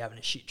know, I could be having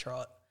a shit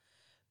trot,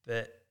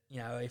 but, you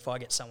know, if I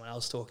get someone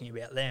else talking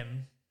about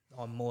them,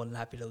 I'm more than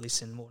happy to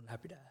listen, more than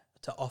happy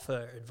to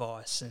offer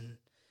advice and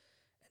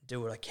do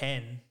what I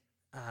can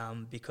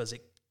because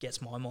it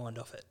gets my mind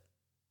off it.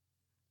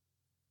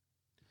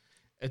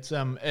 It's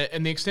and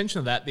the extension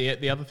of that,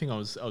 the other thing I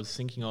was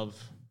thinking of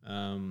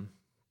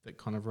that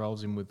kind of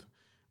rolls in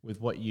with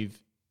what you've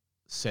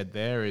said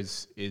there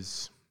is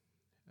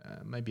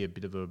maybe a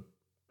bit of a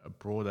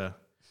broader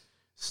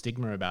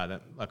stigma about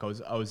it. Like I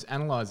was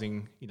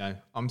analysing, you know,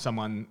 I'm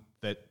someone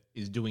that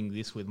is doing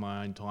this with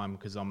my own time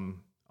because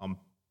I'm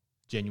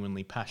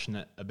genuinely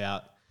passionate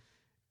about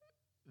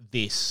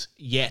this.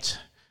 Yet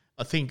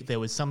I think there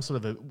was some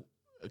sort of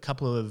a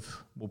couple of,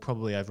 well,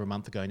 probably over a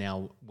month ago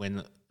now, when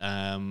me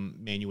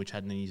and you were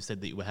chatting and you said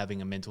that you were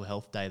having a mental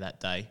health day that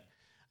day.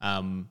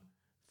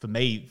 For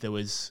me, there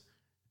was,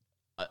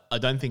 I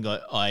don't think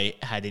I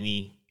had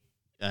any,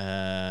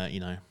 you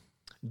know,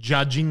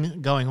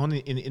 judging going on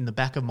in the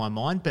back of my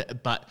mind,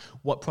 but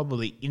what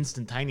probably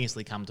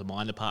instantaneously come to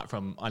mind, apart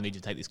from I need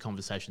to take this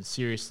conversation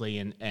seriously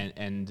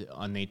and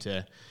I need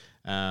to,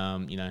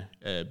 you know,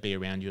 be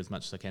around you as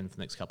much as I can for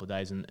the next couple of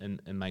days and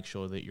make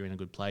sure that you're in a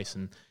good place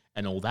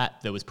and all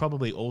that. There was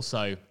probably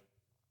also,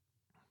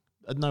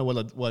 I don't know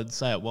what I'd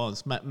say it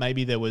was.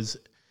 Maybe there was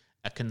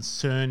a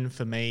concern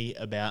for me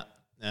about,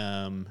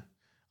 I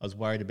was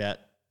worried about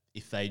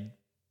if they'd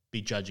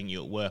be judging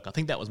you at work. I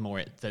think that was more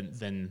it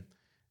than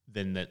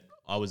that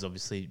I was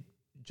obviously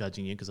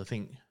judging you, because I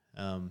think,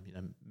 you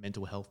know,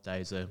 mental health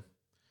days are,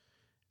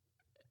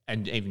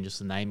 and even just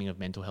the naming of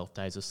mental health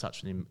days is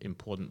such an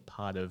important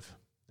part of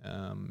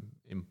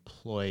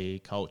employee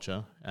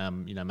culture.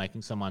 You know,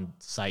 making someone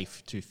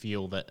safe to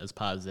feel that as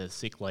part of their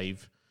sick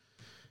leave,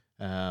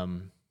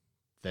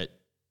 that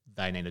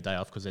they need a day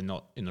off because they're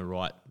not in the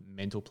right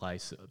mental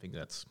place. I think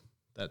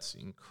that's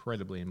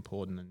incredibly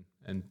important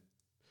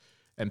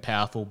and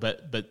powerful.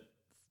 But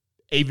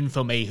even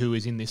for me, who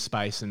is in this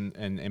space and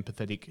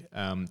empathetic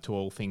to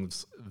all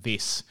things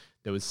this,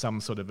 there was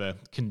some sort of a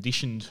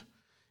conditioned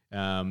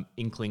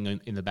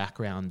inkling in the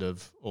background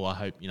of, I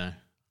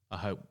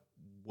hope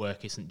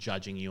work isn't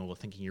judging you or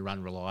thinking you're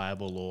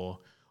unreliable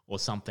or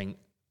something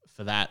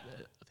for that.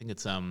 I think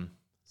it's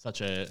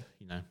such a,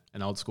 you know,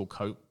 an old school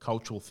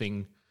cultural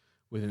thing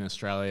within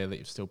Australia that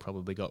you've still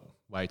probably got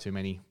way too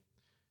many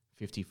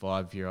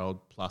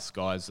 55-year-old plus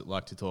guys that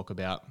like to talk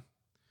about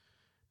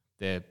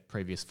their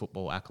previous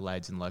football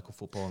accolades in local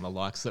football and the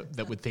likes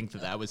that would think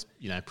that was,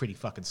 you know, pretty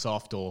fucking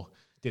soft or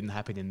didn't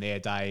happen in their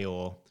day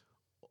or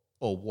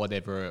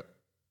whatever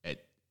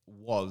it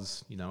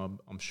was. You know,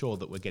 I'm sure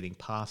that we're getting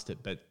past it,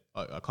 but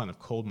I kind of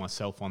called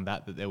myself on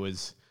that there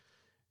was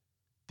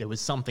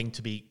something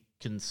to be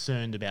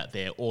concerned about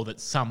there, or that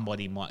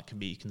somebody might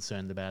be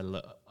concerned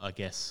about, I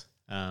guess,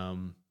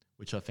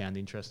 which I found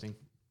interesting.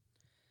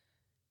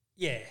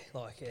 Yeah,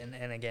 like,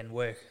 and again,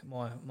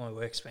 my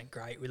work's been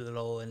great with it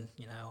all, and,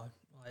 you know,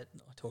 I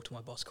talk to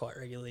my boss quite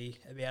regularly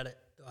about it.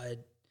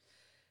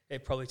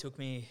 It probably took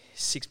me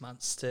 6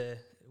 months to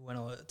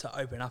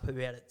open up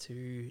about it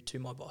to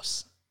my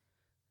boss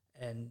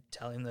and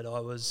tell him that I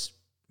was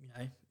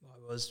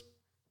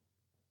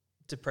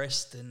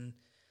depressed, and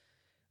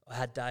I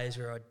had days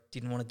where I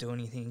didn't want to do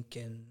anything,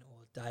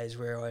 or days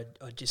where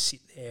I'd just sit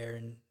there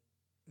and,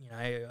 you know,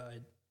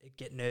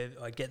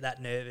 I'd get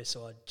that nervous,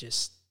 or I'd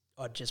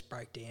just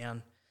break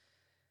down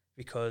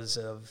because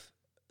of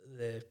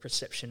the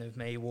perception of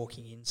me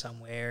walking in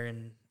somewhere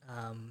and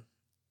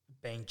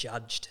being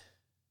judged,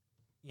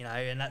 you know,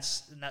 and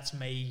that's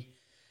me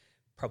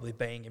probably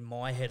being in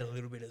my head a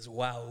little bit as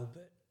well.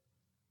 But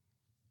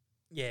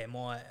yeah,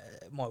 my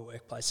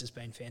workplace has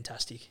been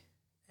fantastic,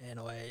 and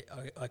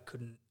I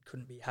couldn't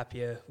be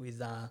happier with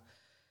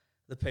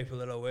the people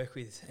that I work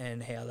with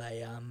and how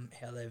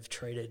they've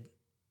treated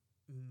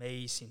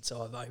me since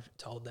I've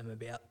told them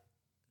about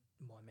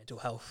my mental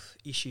health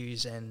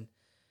issues. And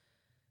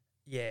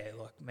yeah,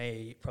 like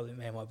me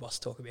and my boss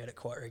talk about it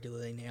quite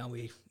regularly now.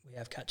 We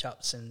have catch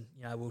ups, and,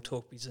 you know, we'll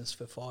talk business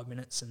for 5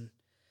 minutes, and,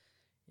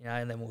 you know,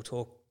 and then we'll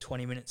talk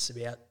 20 minutes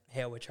about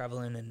how we're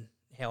travelling and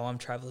how I'm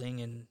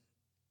travelling, and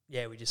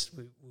yeah,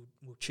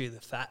 we'll chew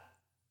the fat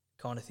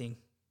kind of thing.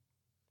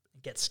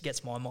 It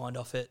gets my mind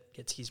off it.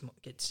 Gets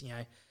you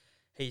know,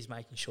 he's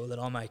making sure that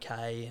I'm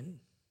okay, and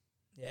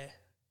yeah.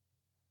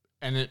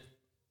 And it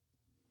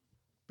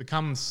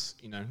becomes,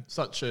 you know,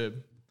 such a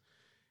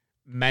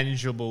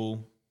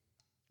manageable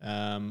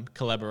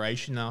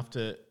collaboration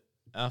after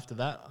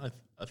that.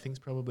 I think it's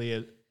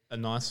probably a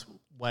nice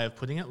way of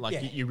putting it. Like,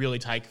 yeah. you really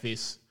take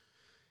this,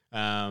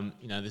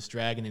 you know, this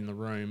dragon in the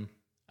room,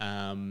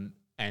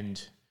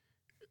 and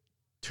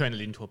turn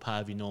it into a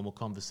part of your normal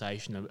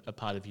conversation, a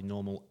part of your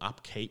normal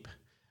upkeep,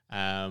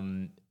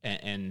 and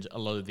a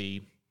lot of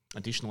the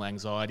additional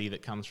anxiety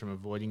that comes from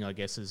avoiding, I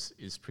guess,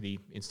 is pretty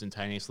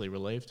instantaneously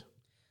relieved.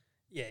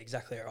 Yeah,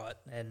 exactly right.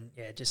 And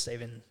yeah, just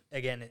even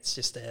again, it's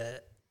just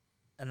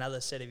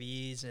another set of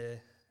ears, and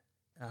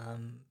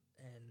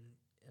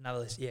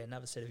another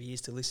set of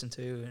ears to listen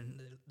to,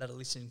 and that are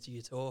listening to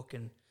you talk,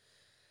 and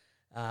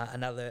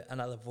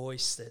another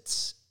voice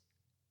that's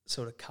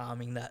sort of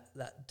calming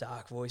that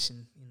dark voice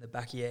in the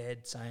back of your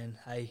head, saying,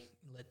 "Hey,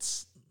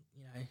 let's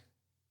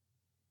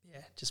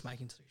just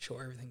making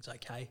sure everything's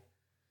okay,"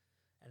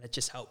 and it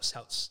just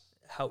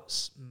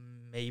helps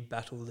me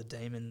battle the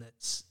demon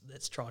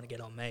that's trying to get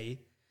on me,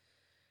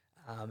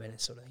 and it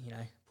sort of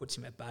puts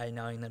him at bay,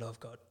 knowing that I've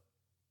got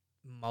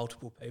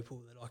multiple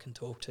people that I can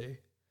talk to.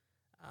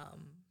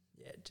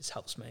 It just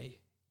helps me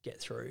get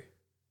through.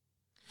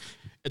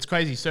 It's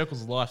crazy,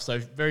 circles of life. So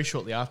very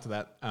shortly after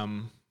that,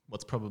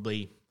 what's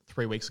probably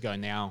 3 weeks ago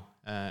now,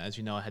 as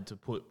you know, I had to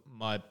put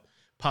my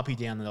puppy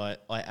down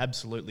that I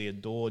absolutely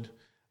adored.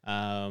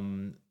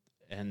 And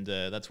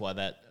that's why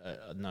I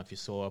don't know if you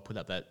saw, I put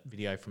up that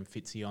video from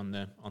Fitzy on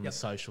the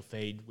social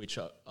feed, which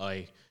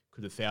I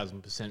could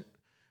 1,000%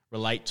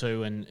 relate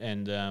to,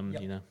 and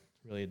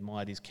really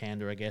admired his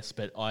candor, I guess.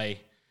 But I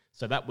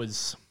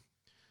was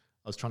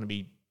trying to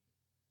be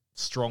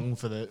strong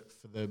for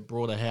the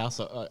broader house,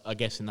 I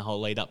guess, in the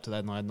whole lead up to that,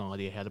 and I had no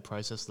idea how to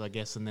process it, I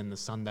guess. And then the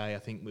Sunday, I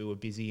think we were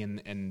busy,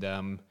 and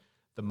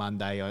the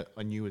Monday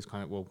I knew was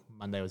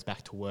Monday was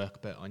back to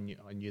work, but I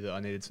knew that I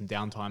needed some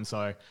downtime,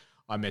 so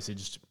I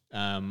messaged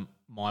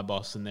my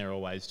boss, and they're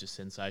always just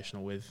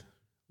sensational with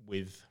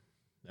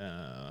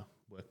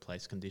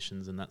workplace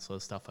conditions and that sort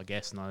of stuff, I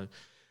guess. And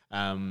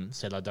I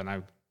said, I don't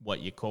know what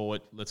you call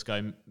it, let's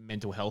go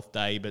mental health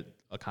day, but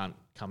I can't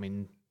come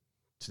in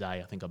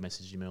today. I think I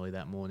messaged him early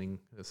that morning.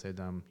 I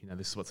said,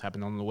 this is what's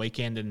happened on the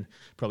weekend, and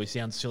probably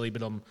sounds silly,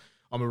 but I'm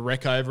a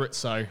wreck over it,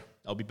 so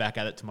I'll be back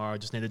at it tomorrow. I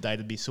just need a day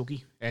to be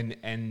sooky, and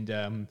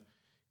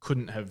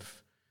couldn't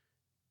have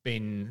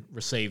been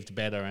received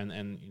better,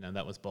 and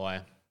that was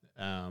by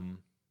a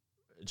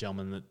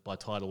gentleman that by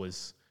title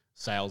was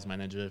sales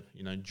manager,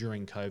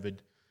 during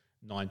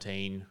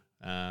COVID-19,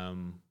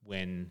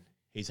 when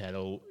he's had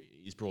all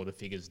his broader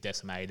figures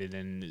decimated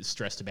and is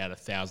stressed about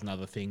 1,000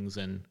 other things,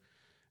 and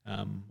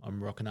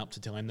I'm rocking up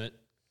to tell him that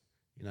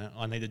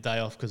I need a day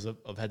off because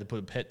I've had to put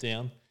a pet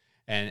down,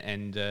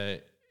 and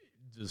it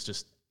was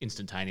just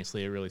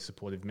instantaneously a really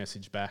supportive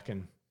message back,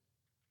 and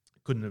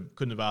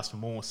couldn't have asked for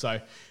more. So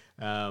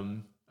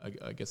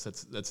I guess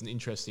that's an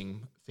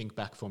interesting think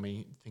back for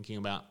me, thinking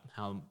about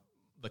how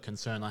the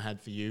concern I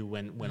had for you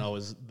when I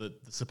was the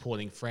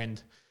supporting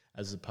friend,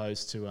 as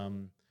opposed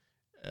to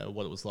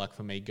what it was like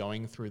for me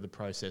going through the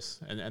process,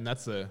 and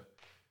that's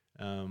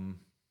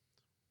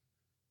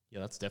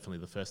that's definitely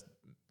the first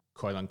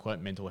quote unquote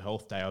mental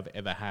health day I've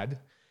ever had,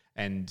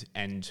 and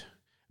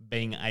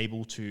being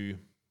able to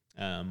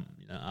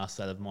ask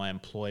that of my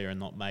employer and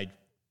not made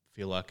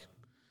feel like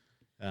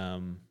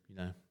some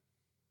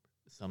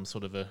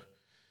sort of a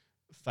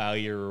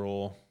failure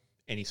or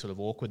any sort of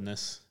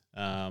awkwardness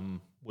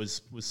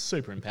was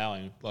super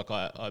empowering. Like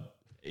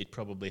it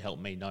probably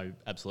helped me know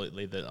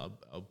absolutely that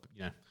I'll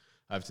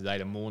I have today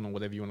to mourn, or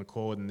whatever you want to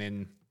call it, and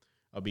then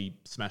I'll be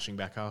smashing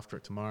back after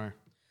it tomorrow.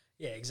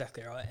 Yeah,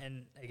 exactly right.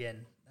 And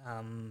again,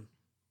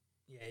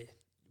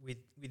 with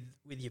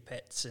your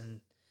pets,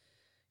 and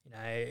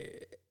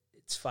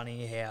it's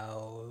funny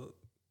how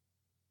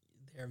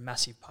they're a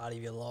massive part of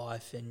your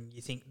life, and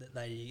you think that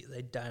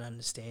they don't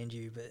understand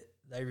you, but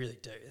they really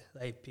do.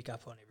 They pick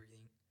up on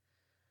everything.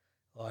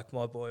 Like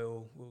my boy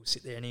will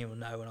sit there and he'll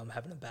know when I'm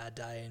having a bad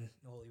day, and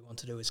all he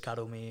wants to do is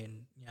cuddle me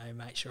and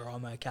make sure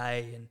I'm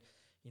okay, and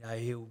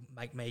he'll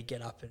make me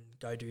get up and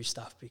go do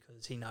stuff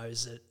because he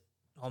knows that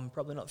I'm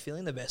probably not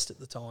feeling the best at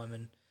the time,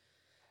 and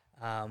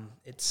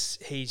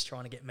he's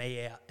trying to get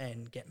me out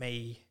and get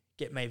me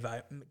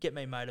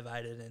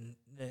motivated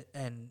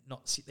and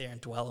not sit there and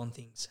dwell on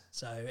things.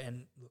 So,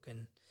 and look,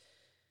 and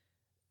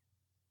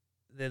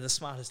they're the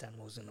smartest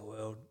animals in the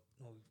world.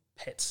 Well,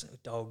 pets,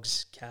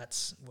 dogs,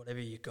 cats, whatever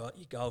you got.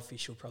 Your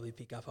goldfish will probably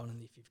pick up on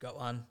it if you've got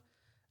one.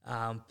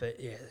 But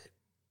yeah,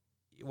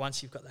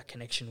 once you've got that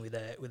connection with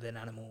an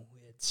animal,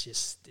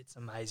 it's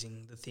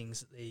amazing the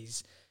things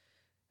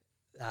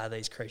that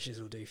these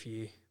creatures will do for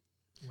you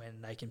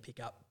when they can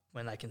pick up,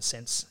 when they can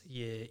sense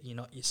you're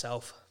not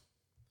yourself.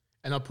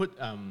 And I put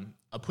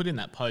in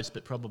that post,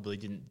 but probably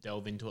didn't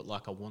delve into it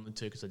like I wanted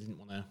to, because I didn't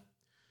want to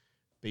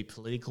be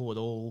political at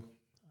all.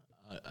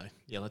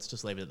 Let's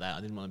just leave it at that.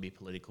 I didn't want to be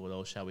political at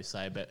all, shall we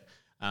say? But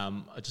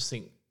I just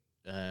think,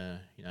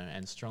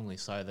 and strongly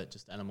so, that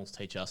just animals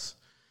teach us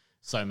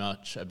so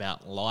much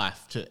about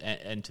life,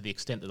 and to the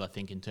extent that I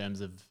think in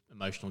terms of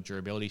emotional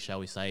durability, shall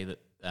we say, that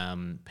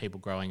people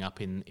growing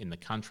up in the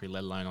country,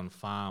 let alone on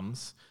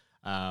farms,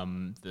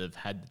 that have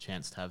had the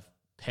chance to have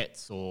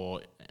pets or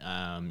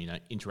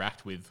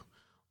interact with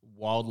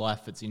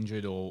wildlife that's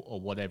injured or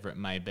whatever it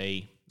may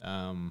be,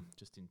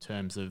 just in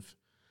terms of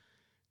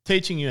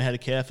teaching you how to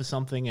care for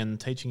something, and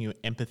teaching you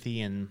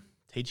empathy, and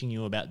teaching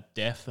you about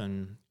death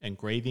and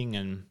grieving,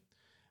 and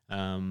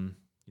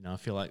I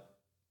feel like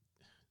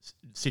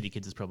city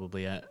kids is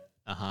probably a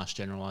harsh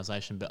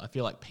generalisation, but I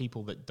feel like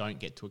people that don't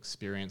get to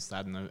experience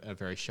that and are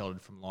very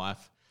sheltered from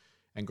life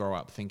and grow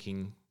up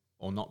thinking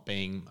or not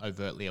being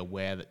overtly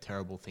aware that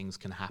terrible things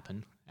can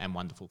happen and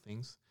wonderful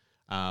things,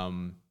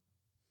 can't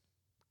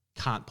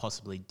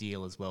possibly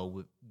deal as well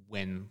with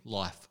when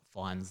life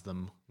finds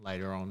them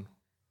later on.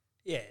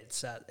 Yeah,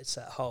 it's that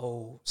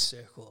whole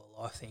circle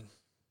of life thing.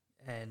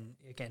 And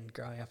again,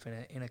 growing up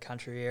in a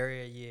country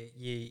area,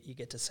 you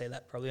get to see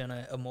that probably on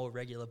a more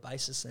regular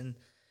basis than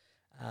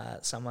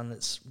someone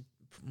that's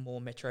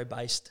more metro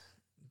based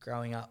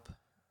growing up,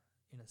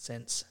 in a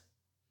sense.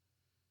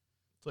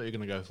 I thought you were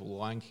going to go for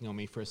Lion King on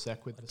me for a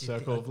sec with the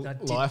circle of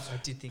life. I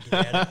did think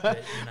about it,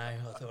 but I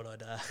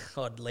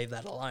thought I'd leave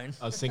that alone.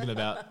 I was thinking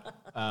about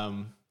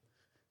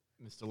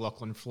Mr.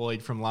 Lachlan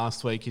Floyd from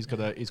last week. He's got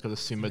a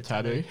Simba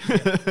tattoo,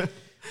 Yeah.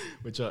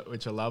 which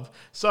I love.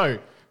 So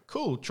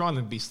cool. Trying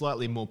to be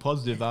slightly more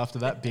positive after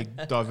that big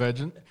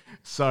divergent.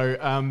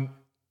 So,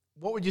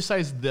 what would you say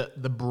is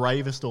the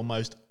bravest or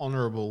most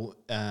honourable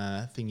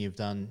thing you've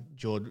done,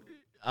 George?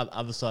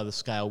 Other side of the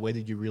scale, where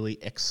did you really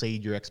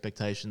exceed your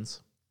expectations?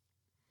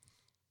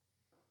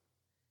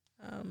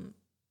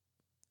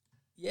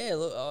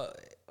 Look,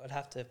 I'd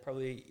have to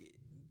probably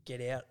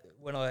get out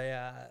when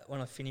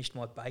I finished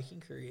my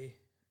baking career.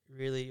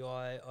 Really,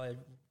 I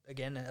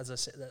again, as I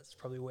said, that's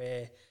probably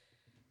where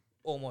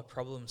all my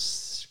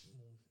problems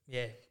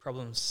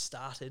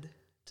started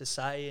to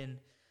say,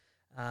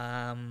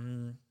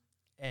 and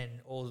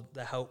all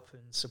the help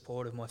and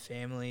support of my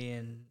family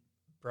and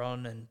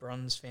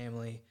Bron's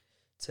family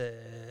to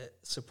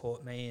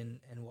support me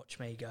and watch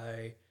me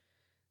go,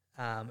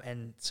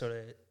 and sort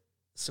of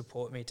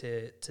support me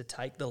to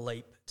take the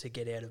leap to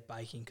get out of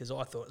baking, because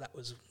I thought that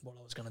was what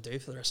I was going to do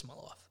for the rest of my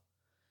life.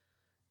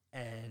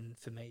 And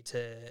for me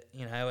to,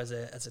 as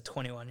a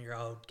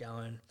 21-year-old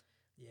going,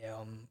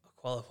 I'm a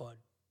qualified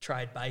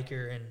trade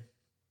baker and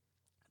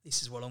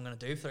this is what I'm going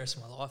to do for the rest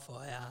of my life.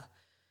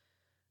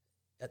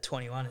 At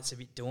 21, it's a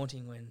bit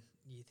daunting when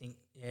you think,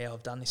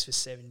 I've done this for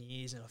 7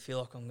 years and I feel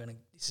like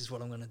this is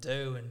what I'm going to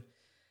do.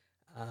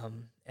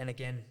 And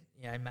again,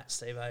 Matt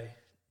Stevo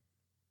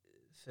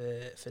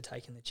for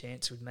taking the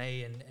chance with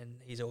me, and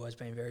he's always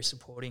been very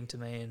supporting to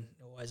me and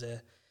always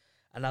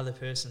another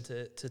person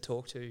to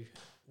talk to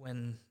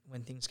when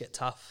things get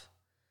tough.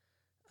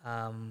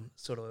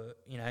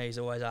 He's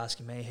always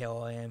asking me how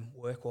I am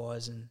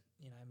work-wise and,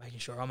 making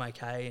sure I'm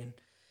okay, and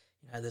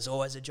there's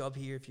always a job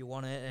here if you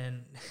want it,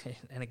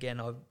 and again,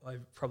 I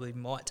probably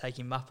might take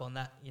him up on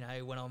that,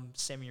 when I'm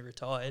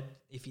semi-retired,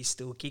 if he's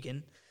still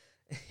kicking,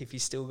 if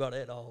he's still got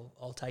it,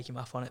 I'll take him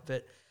up on it.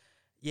 But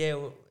it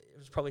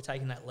was probably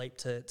taking that leap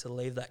to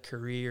leave that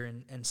career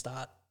and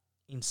start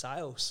in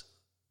sales.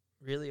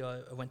 Really,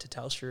 I went to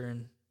Telstra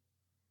and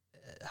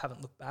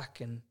haven't looked back,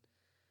 and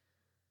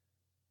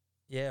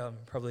I'm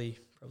probably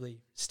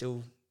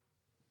still,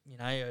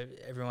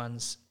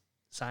 everyone's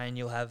saying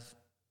you'll have,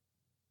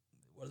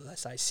 what do they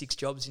say, 6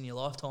 jobs in your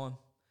lifetime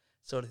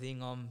sort of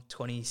thing. I'm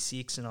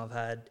 26 and I've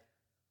had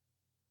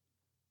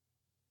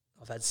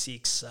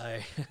 6, so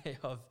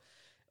I've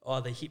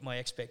either hit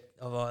my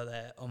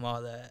I'm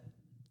either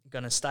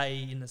going to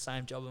stay in the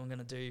same job I'm going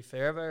to do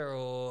forever,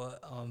 or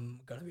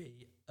I'm going to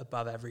be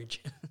above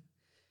average.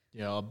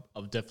 Yeah,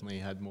 I've definitely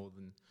had more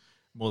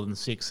than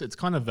 6. It's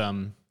kind of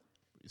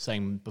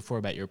saying before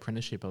about your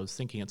apprenticeship, I was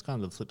thinking it's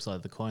kind of the flip side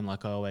of the coin.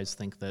 Like, I always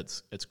think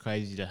that it's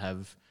crazy to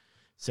have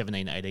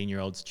 17,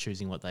 18-year-olds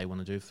choosing what they want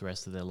to do for the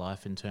rest of their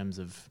life in terms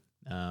of,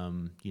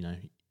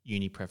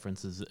 uni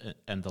preferences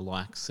and the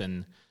likes,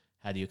 and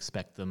how do you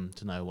expect them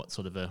to know what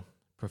sort of a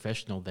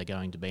professional they're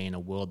going to be in a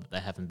world that they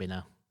haven't been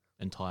an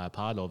entire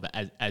part of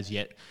as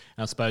yet.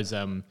 And I suppose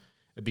there'd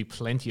be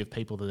plenty of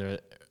people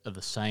that are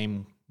the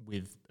same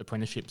with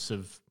apprenticeships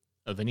of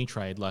any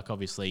trade. Like,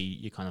 obviously,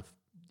 you kind of,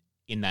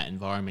 in that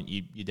environment,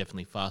 you're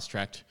definitely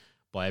fast-tracked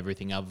by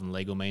everything other than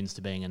legal means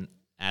to being an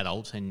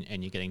adult, and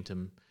you're getting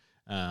to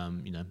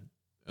earn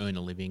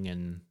a living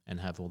and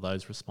have all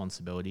those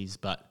responsibilities.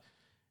 But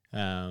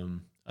I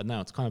don't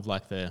know, it's kind of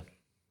like the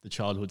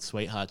childhood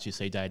sweethearts you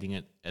see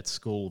dating at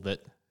school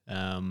that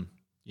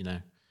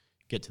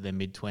get to their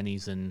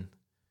mid-20s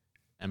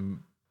and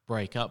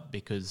break up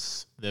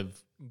because they've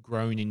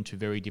grown into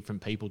very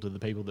different people to the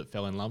people that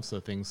fell in love,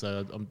 sort of thing.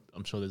 So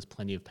I'm sure there's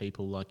plenty of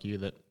people like you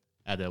that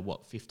at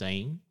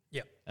 15?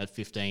 Yep. At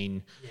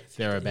 15, 15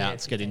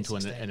 thereabouts, 15, get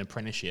into 16. an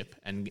apprenticeship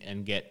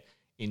and get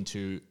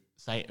into,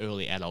 say,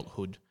 early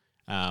adulthood,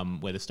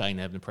 where they're starting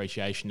to have an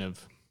appreciation of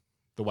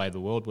the way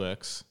the world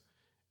works,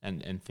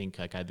 and think,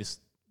 okay, this,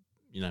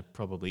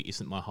 probably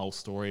isn't my whole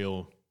story,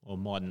 or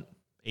mightn't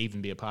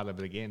even be a part of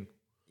it again.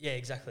 Yeah,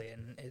 exactly,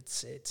 and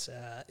it's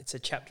a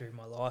chapter in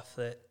my life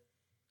that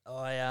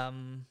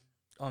I'm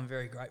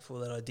very grateful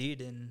that I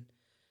did, and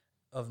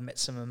I've met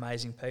some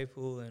amazing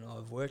people, and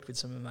I've worked with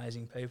some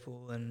amazing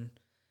people, and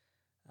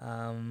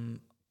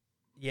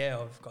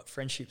I've got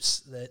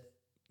friendships that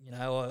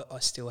I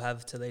still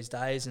have to these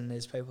days, and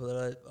there's people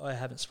that I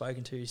haven't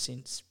spoken to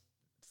since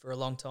for a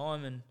long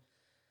time, and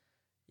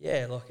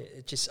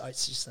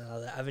it's just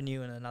another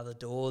avenue and another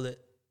door that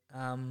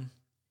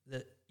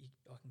that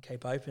I can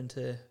keep open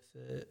to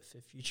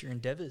for future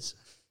endeavours.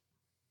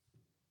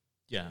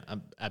 Yeah,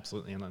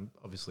 absolutely, and I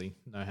obviously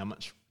know how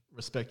much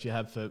respect you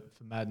have for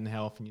Mad and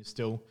how often you're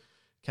still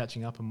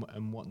catching up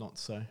and whatnot.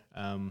 So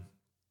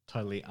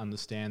totally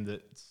understand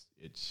that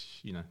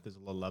it's there's a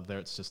lot of love there.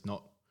 It's just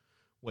not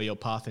where your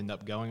path end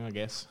up going, I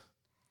guess.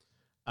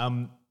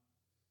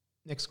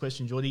 Next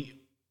question, Geordie.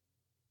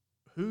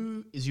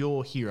 Who is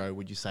your hero,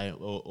 would you say,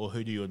 or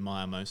who do you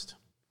admire most?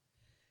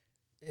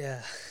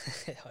 Yeah,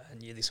 I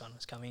knew this one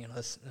was coming, and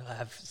I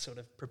have sort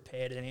of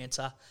prepared an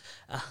answer.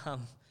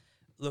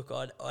 Look,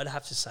 I'd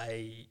have to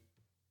say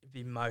it'd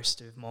be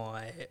most of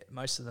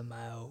the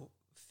male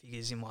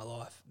figures in my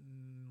life,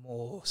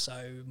 more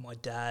so my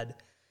dad,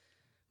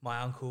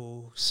 my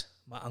uncles,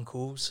 and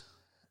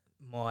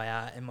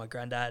my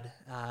granddad,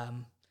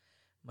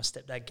 my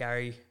stepdad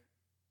Gary.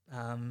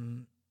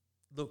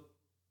 Look,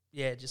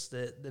 yeah, just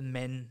the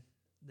men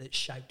that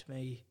shaped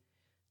me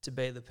to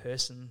be the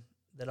person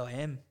that I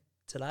am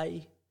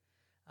today.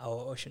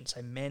 I shouldn't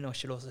say men, I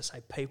should also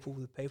say people,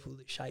 the people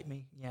that shaped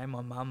me.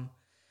 My mum,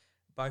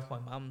 both my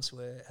mums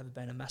have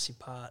been a massive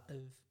part of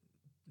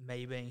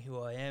me being who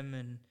I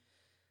am,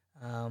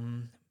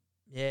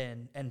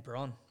 and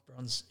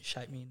Bron's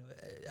shaped me and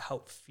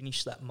helped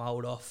finish that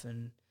mould off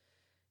and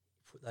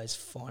put those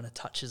finer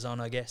touches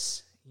on, I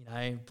guess,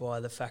 by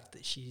the fact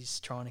that she's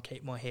trying to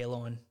keep my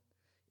hairline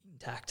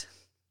intact.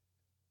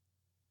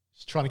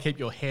 She's trying to keep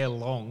your hair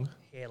long.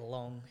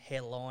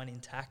 Hairline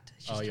intact.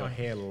 She's your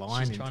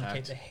hairline intact. She's trying to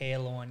keep the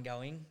hairline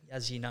going.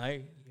 As you know,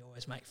 you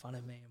always make fun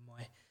of me and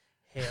my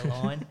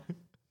hairline.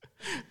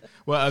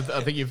 Well, I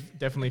think you've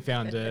definitely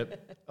found a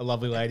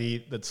lovely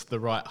lady that's the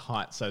right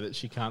height so that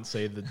she can't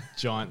see the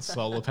giant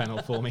solar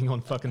panel forming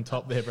on fucking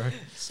top there, bro.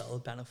 Solar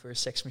panel for a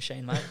sex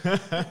machine, mate.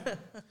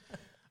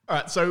 All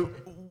right, so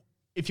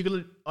if you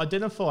could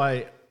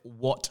identify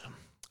what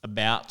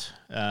about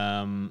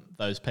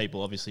those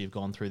people, obviously you've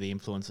gone through the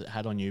influence it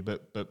had on you,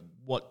 but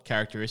what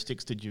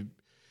characteristics did you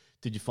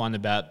find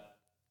about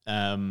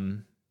about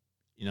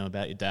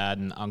your dad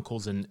and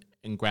uncles and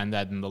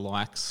granddad and the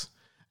likes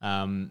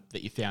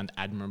that you found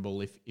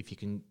admirable, if you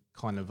can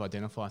kind of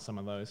identify some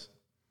of those?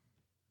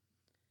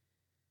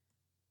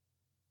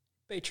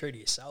 Be true to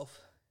yourself.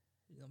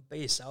 Be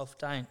yourself.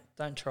 Don't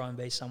try and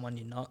be someone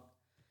you're not.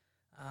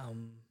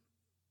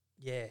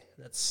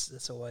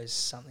 That's always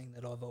something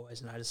that I've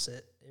always noticed,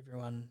 that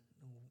everyone,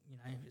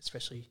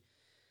 especially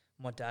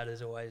my dad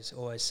has always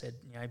said,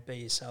 be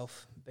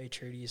yourself, be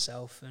true to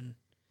yourself, and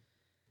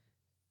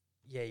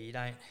you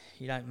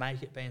don't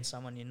make it being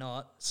someone you're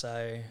not.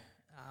 So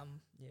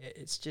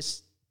it's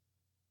just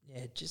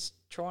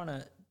trying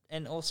to,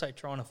 and also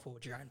trying to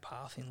forge your own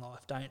path in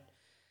life.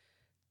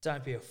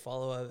 Don't be a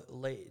follower.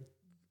 Lead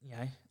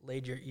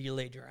your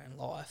own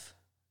life.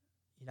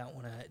 You don't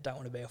want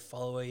to be a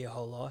follower your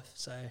whole life.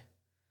 So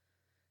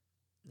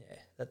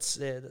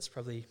that'd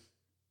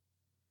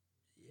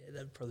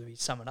probably be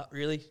sum it up,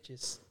 really.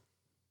 Just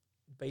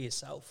be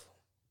yourself.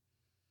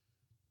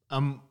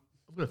 I've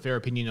got a fair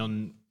opinion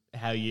on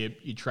how you're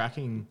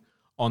tracking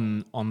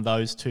on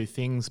those two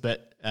things,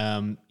 but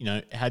how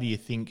do you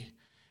think?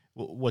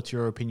 What's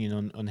your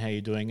opinion on how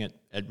you're doing at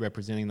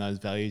representing those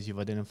values you've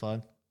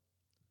identified?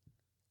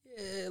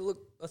 Yeah,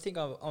 look, I think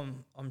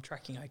I'm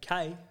tracking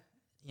okay.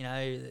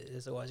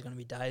 There's always going to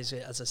be days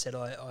where, as I said,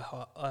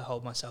 I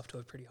hold myself to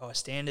a pretty high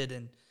standard,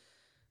 and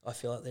I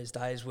feel like there's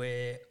days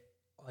where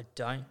I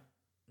don't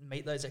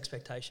meet those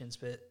expectations.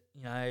 But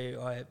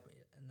and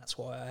that's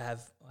why I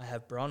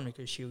have Bron,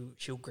 because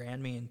she'll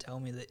ground me and tell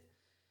me that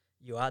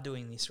you are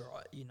doing this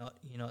right. You're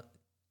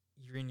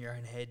in your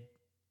own head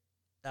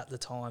at the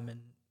time,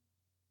 and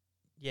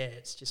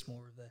it's just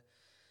more of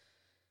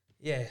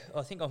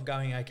I think I'm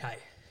going okay.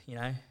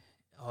 I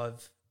own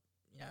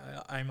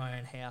my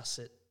own house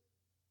at.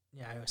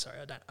 I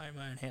don't own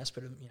my own house,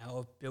 but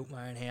I've built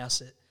my own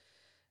house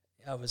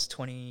I was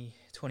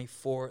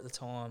 24 at the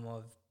time.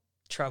 I've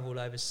travelled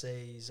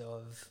overseas.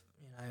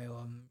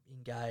 I'm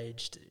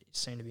engaged,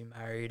 soon to be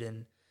married,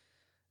 and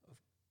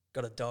I've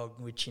got a dog,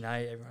 which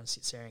everyone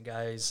sits there and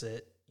goes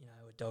that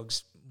a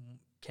dog's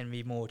can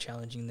be more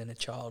challenging than a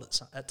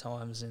child at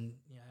times, and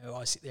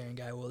I sit there and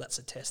go, well, that's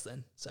a test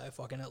then. So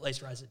if I can at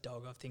least raise a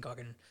dog, I think I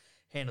can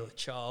handle a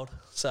child.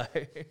 So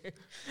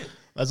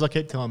as I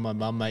keep telling my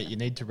mum, mate, you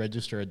need to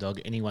register a dog.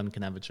 Anyone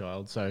can have a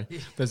child, so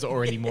there's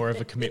already more of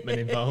a commitment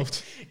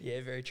involved. Yeah,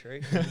 very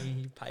true.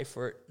 You pay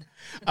for it.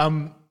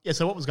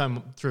 So what was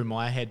going through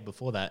my head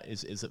before that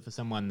is that for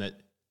someone that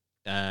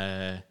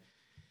I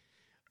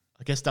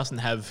guess doesn't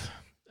have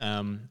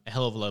a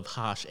hell of a lot of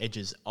harsh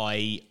edges,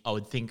 I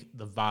would think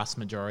the vast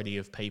majority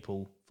of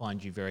people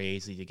find you very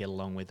easy to get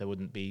along with. I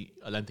don't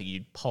think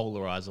you'd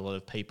polarize a lot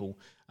of people,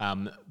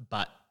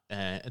 but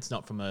it's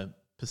not from a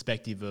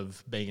perspective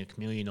of being a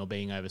chameleon or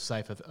being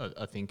oversafe.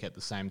 I think at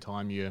the same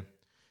time you're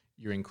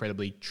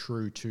incredibly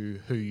true to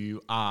who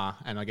you are,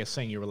 and I guess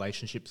seeing your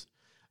relationships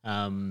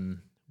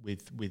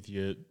with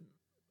your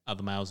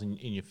other males in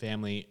your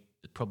family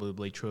is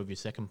probably true of your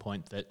second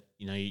point, that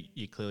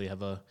you clearly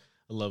have a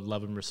lot of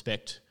love and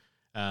respect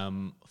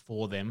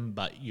for them,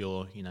 but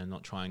you're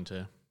not trying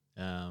to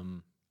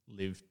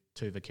live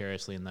too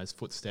vicariously in those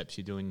footsteps.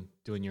 You're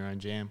doing your own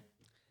jam.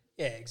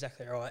 Yeah,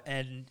 exactly right.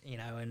 And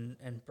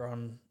and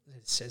Bron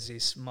says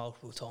this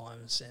multiple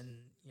times, and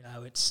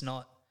it's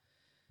not,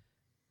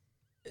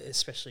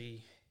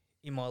 especially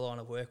in my line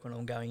of work when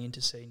I'm going in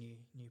to see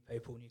new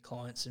people, new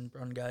clients, and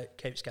Bron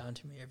keeps going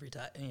to me every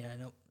day.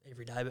 Not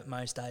every day, but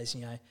most days.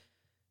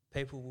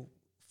 People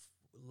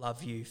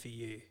love you for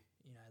you.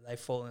 They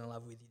fall in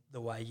love with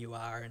the way you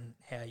are and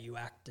how you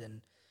act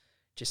and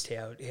just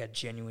how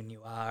genuine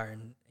you are.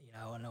 And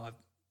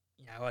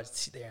I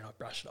sit there and I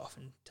brush it off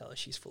and tell her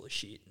she's full of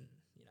shit, and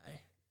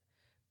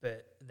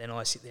but then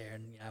I sit there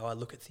and I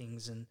look at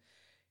things and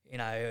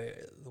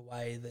the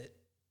way that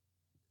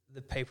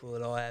the people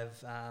that I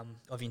have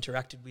I've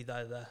interacted with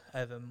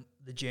over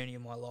the journey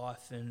of my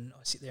life, and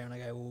I sit there and I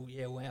go, well,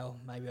 yeah, well,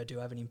 maybe I do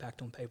have an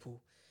impact on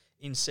people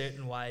in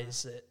certain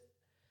ways that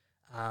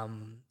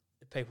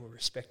people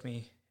respect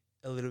me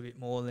a little bit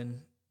more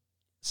than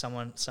some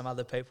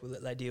other people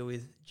that they deal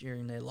with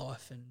during their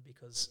life, and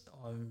because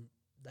I'm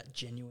that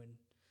genuine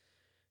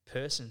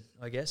person,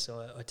 I guess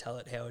I tell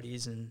it how it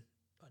is, and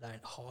I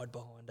don't hide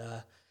behind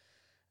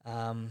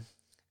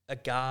a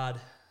guard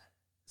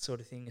sort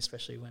of thing,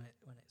 especially when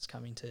it's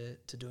coming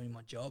to doing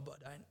my job.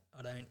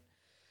 I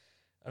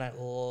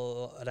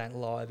don't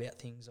lie about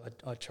things.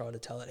 I try to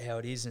tell it how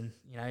it is, and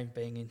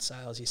being in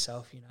sales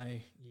yourself, you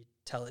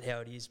tell it how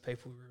it is.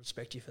 People will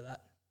respect you for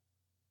that.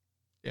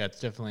 Yeah,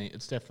 it's definitely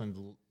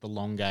the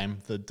long game,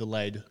 the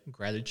delayed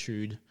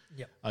gratitude.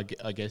 Yep.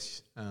 I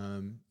guess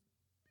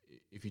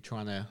if you're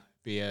trying to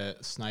be a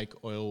snake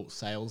oil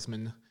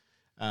salesman,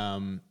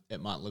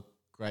 it might look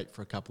great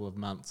for a couple of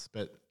months,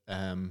 but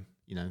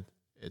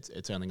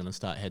it's only going to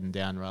start heading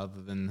down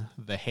rather than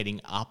the heading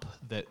up,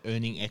 the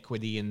earning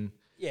equity and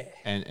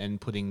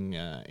putting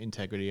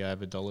integrity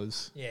over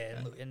dollars. Yeah,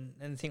 and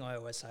the thing I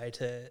always say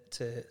to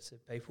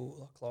people,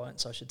 like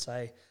clients, I should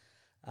say,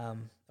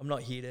 I'm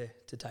not here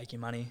to take your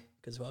money,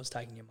 because if I was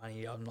taking your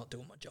money, I'm not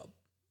doing my job.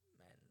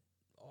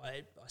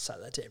 And I say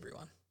that to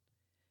everyone.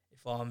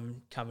 If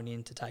I'm coming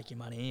in to take your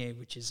money,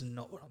 which is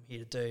not what I'm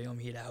here to do, I'm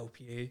here to help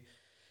you.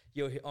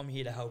 I'm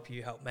here to help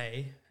you help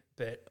me,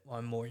 but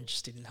I'm more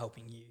interested in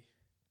helping you.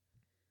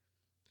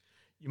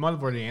 You might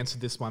have already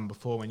answered this one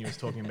before when you was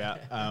talking about,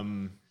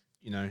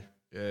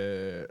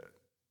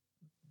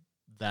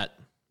 that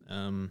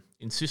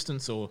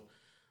insistence or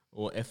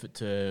effort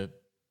to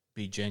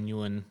be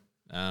genuine,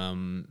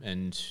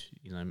 and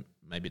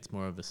maybe it's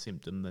more of a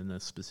symptom than a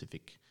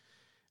specific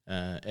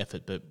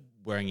effort. But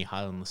wearing your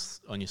heart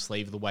on your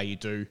sleeve the way you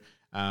do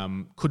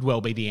could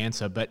well be the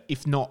answer. But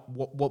if not,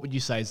 what would you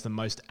say is the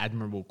most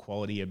admirable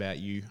quality about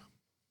you?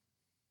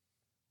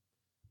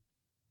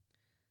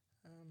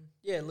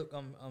 Yeah, look,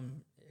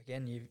 I'm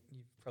again, you've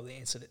probably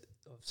answered it.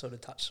 I've sort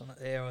of touched on it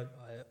there. I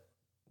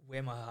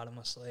wear my heart on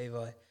my sleeve.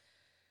 I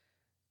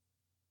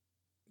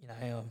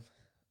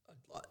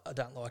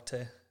don't like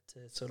to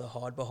sort of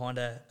hide behind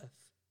a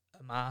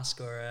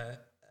mask or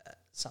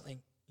something.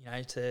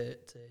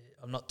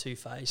 I'm not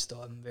two-faced.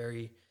 I'm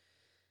very,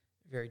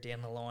 very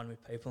down the line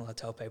with people, and I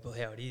tell people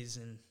how it is,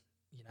 and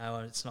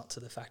it's not to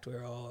the fact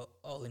where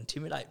I'll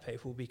intimidate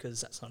people,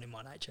 because that's not in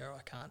my nature.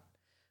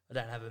 I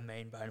don't have a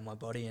mean bone in my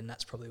body, and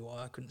that's probably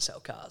why I couldn't sell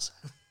cars.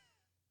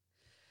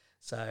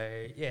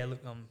 So yeah, look,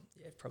 I'm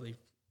probably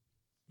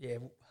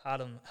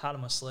heart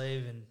on my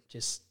sleeve, and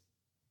just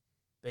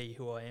be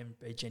who I am,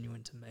 be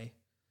genuine to me.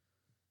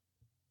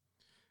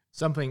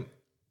 Something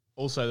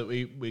also that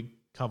we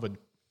covered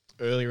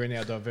earlier in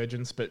our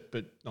divergence, but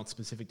not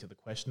specific to the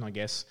question, I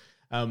guess.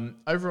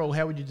 Overall,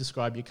 how would you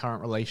describe your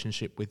current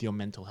relationship with your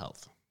mental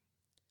health?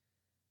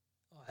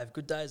 I have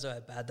good days, I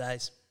have bad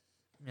days.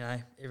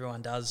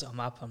 Everyone does. I'm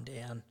up, I'm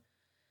down,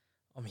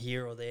 I'm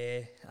here or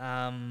there.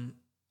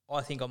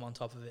 I think I'm on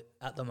top of it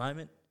at the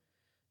moment,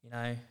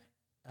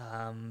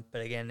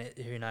 but again,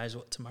 who knows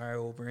what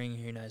tomorrow will bring,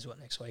 who knows what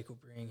next week will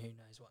bring, who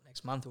knows what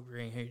next month will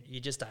bring,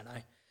 you just don't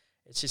know.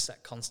 It's just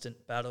that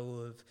constant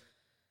battle of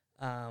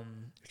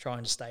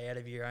trying to stay out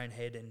of your own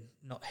head and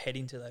not head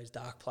into those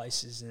dark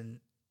places,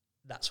 and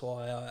that's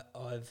why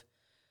I've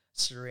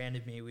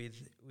surrounded me with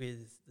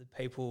the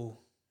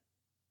people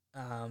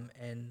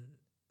and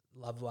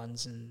loved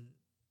ones and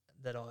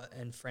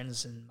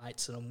friends and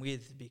mates that I'm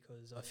with,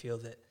 because I feel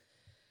that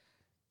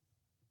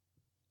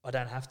I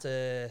don't have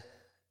to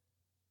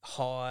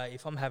hide.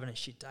 If I'm having a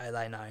shit day,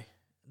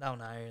 they'll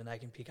know, and they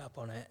can pick up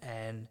on it.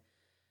 And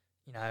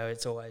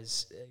it's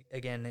always,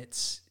 again,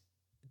 it's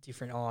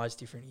different eyes,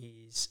 different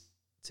ears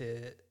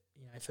to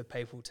for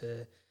people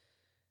to,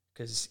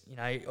 because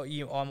I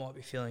might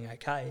be feeling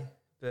okay,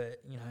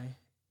 but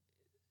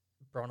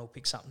Bron will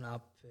pick something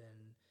up,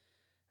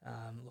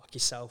 and like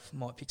yourself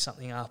might pick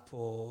something up,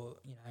 or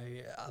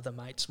other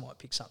mates might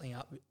pick something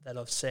up that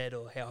I've said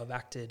or how I've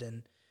acted,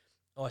 and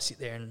I sit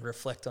there and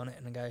reflect on it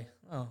and go,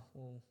 oh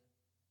well,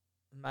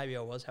 maybe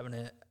I was having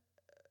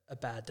a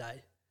bad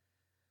day.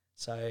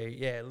 So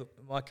yeah, look,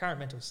 my current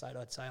mental state,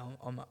 I'd say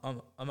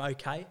I'm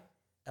okay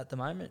at the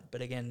moment,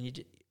 but again,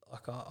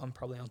 I'm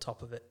probably on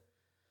top of it.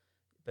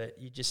 but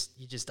you just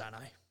don't know.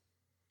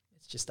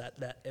 It's just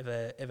that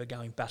ever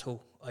going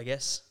battle, I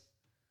guess.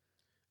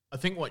 I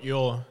think what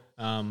you're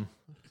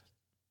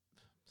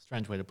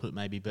strange way to put it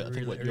maybe, but I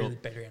think what you're really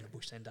better around the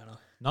bush then, don't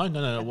I?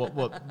 No.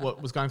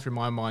 What was going through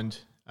my mind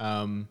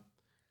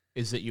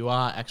is that you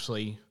are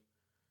actually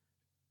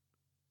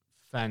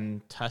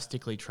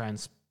fantastically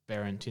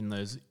transparent in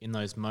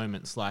those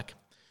moments. Like,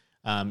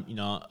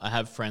 I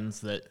have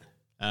friends that,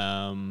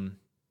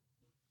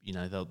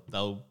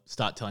 they'll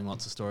start telling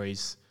lots of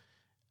stories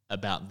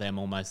about them,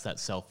 almost that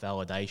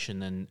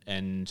self-validation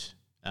and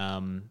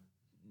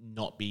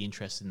not be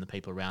interested in the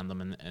people around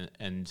them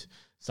and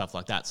stuff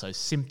like that. So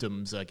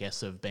symptoms, I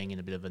guess, of being in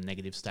a bit of a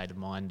negative state of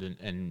mind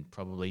and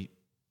probably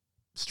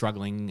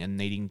struggling and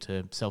needing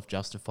to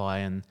self-justify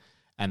and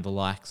the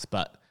likes.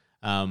 But,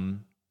 I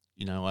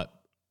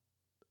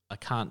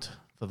can't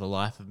for the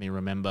life of me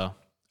remember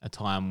a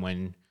time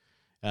when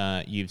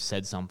you've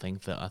said something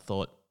that I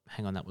thought,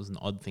 hang on, that was an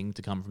odd thing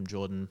to come from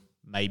Jordan.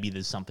 Maybe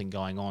there's something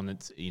going on.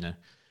 It's,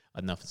 I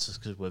don't know if it's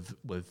just because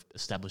we've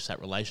established that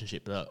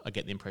relationship, but I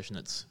get the impression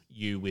it's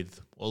you with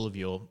all of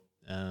your,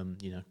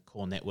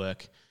 core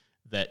network,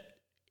 that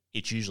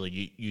it's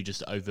usually you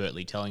just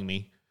overtly telling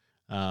me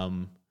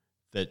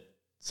that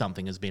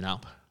something has been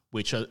up,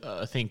 which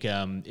I think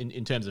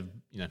in terms of,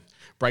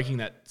 breaking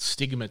that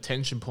stigma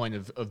tension point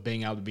of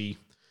being able to be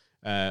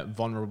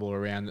vulnerable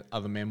around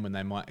other men when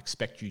they might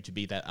expect you to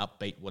be that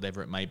upbeat,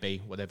 whatever it may be,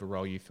 whatever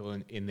role you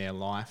fill in their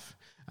life.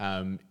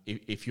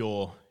 If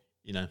you're,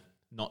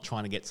 not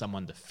trying to get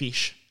someone to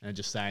fish and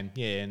just saying,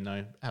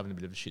 having a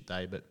bit of a shit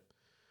day, but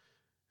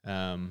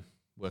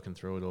working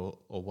through it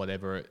or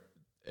whatever,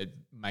 it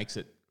makes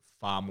it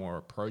far more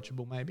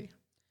approachable maybe.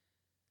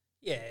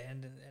 Yeah,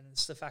 and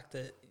it's the fact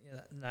that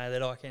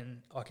that I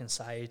can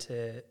say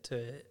to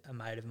a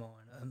mate of mine,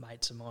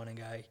 mates of mine, and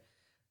go,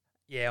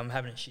 yeah, I'm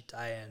having a shit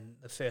day, and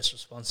the first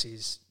response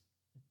is,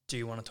 do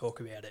you want to talk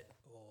about it,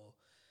 or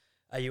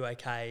are you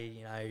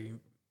okay?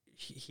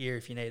 Here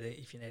if you need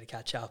to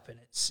catch up, and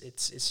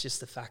it's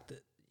just the fact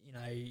that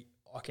I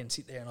can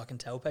sit there and I can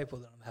tell people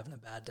that I'm having a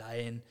bad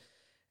day,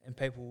 and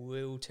people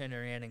will turn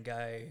around and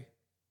go,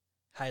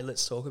 hey,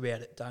 let's talk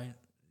about it.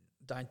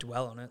 Don't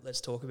dwell on it.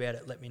 Let's talk about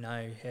it. Let me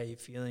know how you're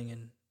feeling,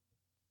 and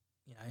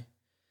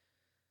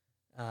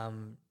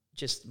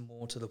just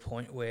more to the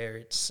point where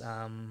it's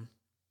I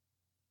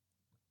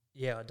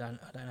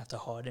don't have to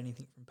hide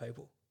anything from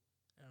people.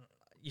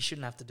 You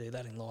shouldn't have to do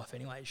that in life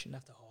anyway. You shouldn't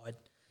have to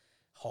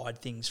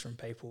hide things from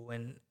people,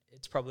 and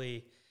it's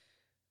probably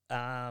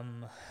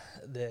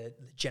the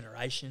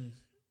generation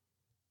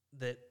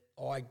that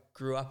I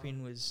grew up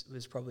in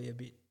was probably a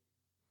bit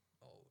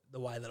the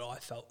way that I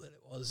felt that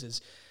it was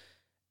is,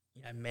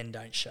 men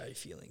don't show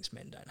feelings,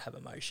 men don't have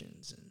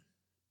emotions and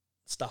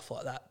stuff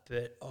like that.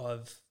 But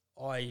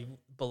I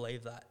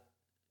believed that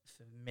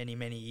for many,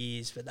 many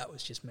years, but that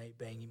was just me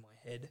being in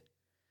my head.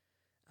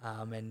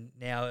 And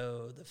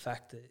now the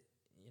fact that,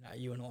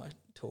 you and I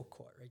talk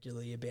quite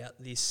regularly about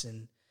this,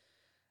 and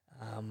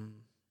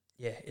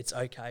it's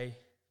okay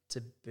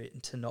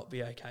to not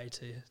be okay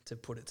to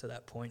put it to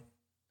that point.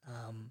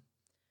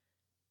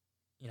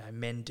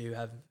 Men do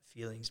have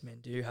feelings, men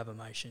do have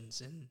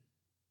emotions, and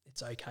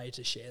it's okay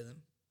to share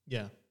them.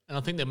 Yeah, and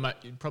I think that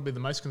probably the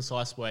most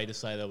concise way to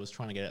say that I was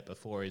trying to get at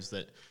before is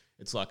that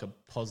it's like a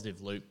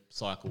positive loop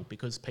cycle,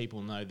 because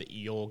people know that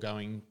you're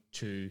going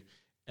to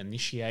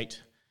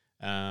initiate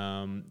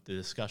the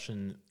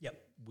discussion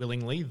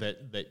willingly,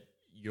 that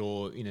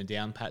you're in a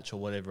down patch or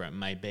whatever it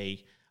may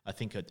be. I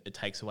think it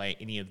takes away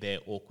any of their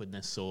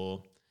awkwardness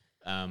or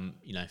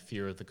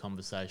fear of the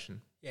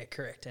conversation. Yeah,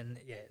 correct. And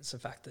it's the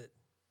fact that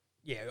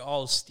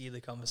I'll steer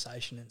the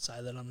conversation and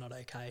say that I'm not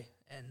okay,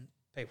 and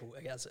people,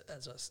 as I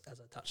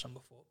touched on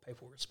before,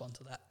 people respond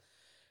to that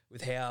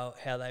with how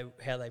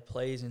they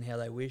please and how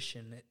they wish,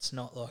 and it's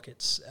not like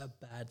it's a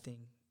bad thing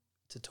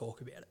to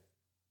talk about it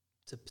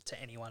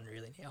to anyone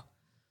really now.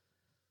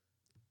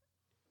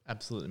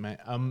 Absolutely, mate.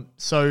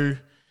 So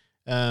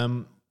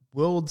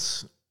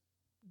world's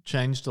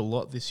changed a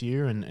lot this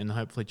year, and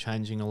hopefully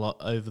changing a lot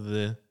over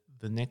the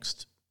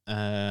next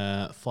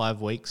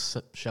 5 weeks,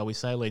 shall we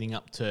say, leading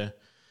up to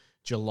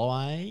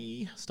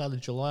July, start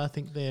of July. I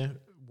think they're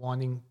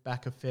winding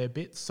back a fair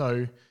bit.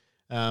 So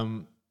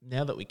now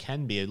that we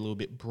can be a little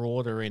bit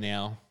broader in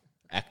our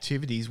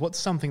activities, what's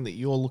something that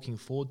you're looking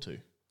forward to?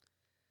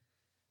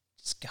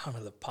 Just going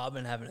to the pub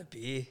and having a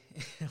beer.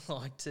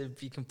 Like, to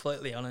be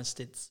completely honest,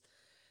 it's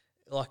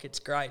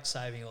great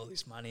saving all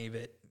this money,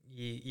 but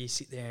you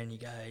sit there and you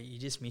go, you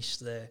just miss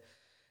the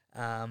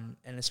and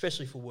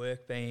especially for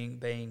work,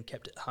 being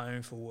kept at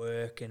home for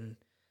work, and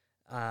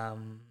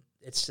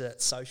it's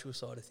that social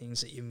side of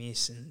things that you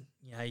miss. And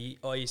I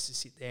used to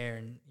sit there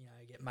and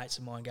get mates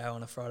of mine go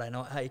on a Friday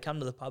night, hey, come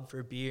to the pub for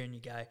a beer, and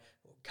you go,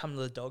 or come to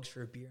the Dogs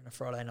for a beer on a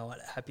Friday night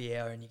at happy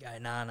hour, and you go,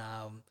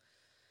 nah,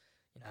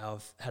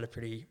 I've had a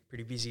pretty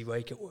busy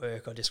week at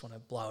work, I just want to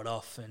blow it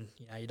off, and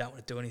you don't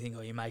want to do anything,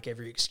 or you make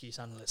every excuse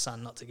under the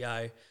sun not to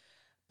go.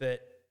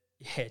 But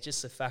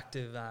just the fact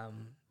of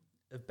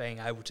being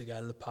able to go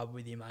to the pub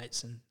with your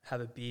mates and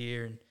have a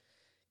beer and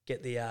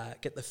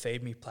get the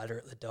feed me platter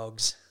at the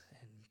dogs,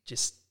 and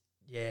just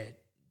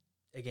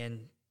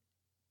again,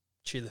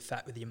 chew the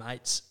fat with your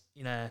mates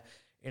in a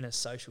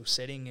social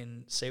setting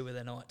and see where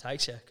the night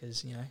takes you,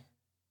 because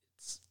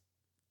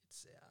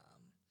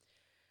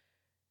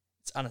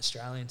it's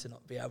un-Australian to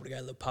not be able to go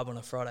to the pub on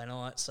a Friday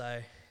night. So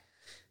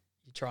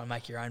you try and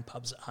make your own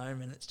pubs at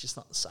home, and it's just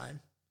not the same.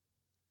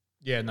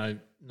 Yeah, no,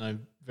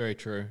 very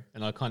true.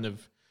 And I kind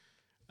of,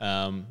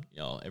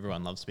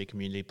 everyone loves to be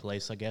community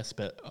police, I guess,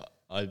 but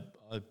I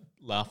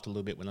laughed a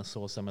little bit when I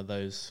saw some of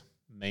those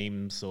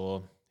memes,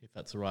 or if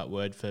that's the right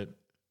word for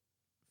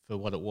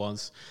what it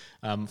was,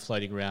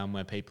 floating around,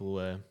 where people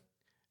were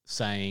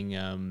saying,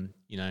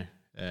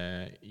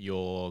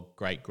 your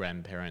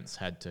great-grandparents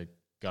had to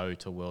go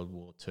to World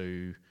War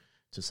II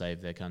to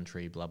save their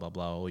country, blah, blah,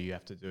 blah. All you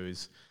have to do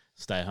is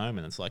stay home.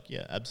 And it's like,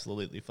 yeah,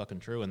 absolutely fucking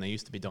true. And there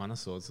used to be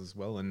dinosaurs as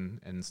well,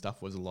 and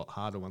stuff was a lot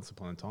harder once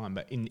upon a time.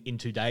 But in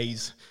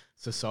today's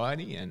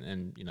society,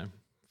 and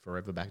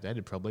forever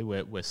backdated probably,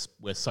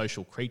 we're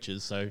social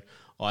creatures. So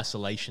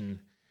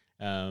isolation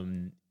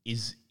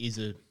is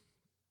a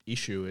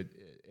issue.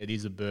 It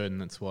is a burden.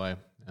 That's why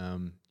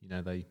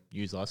they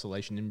use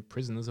isolation in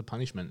prison as a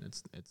punishment.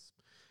 It's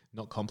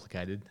not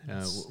complicated.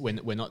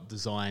 We're not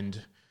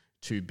designed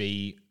to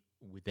be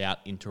without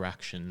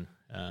interaction.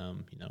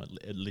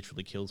 It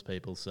literally kills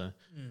people. So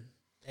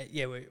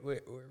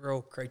we're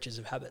all creatures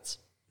of habits.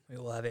 We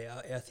all have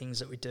our things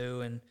that we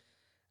do, and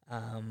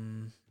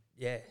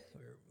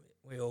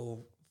we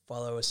all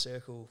follow a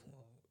circle.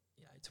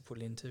 To put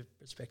it into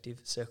perspective,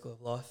 circle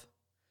of life.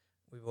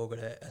 We've all got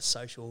a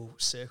social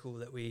circle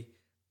that we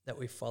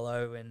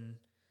follow, and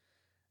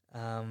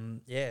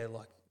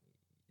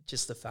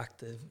just the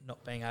fact of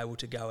not being able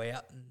to go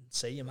out and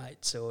see your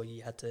mates, or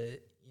you had to,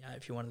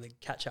 if you wanted to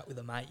catch up with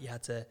a mate, you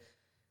had to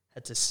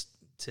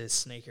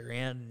sneak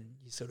around, and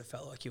you sort of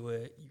felt like you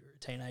were a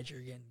teenager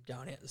again,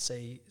 going out to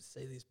see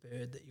this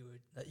bird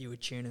that you were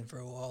tuning for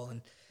a while,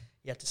 and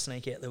you had to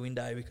sneak out the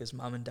window because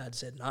mum and dad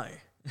said no.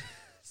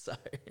 So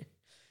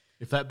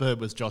if that bird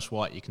was Josh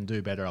White, you can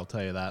do better, I'll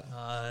tell you that.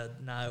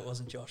 No, it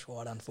wasn't Josh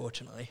White,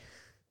 unfortunately.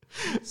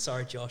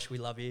 Sorry, Josh, we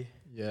love you.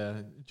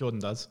 Yeah, Jordan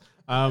does.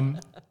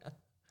 Not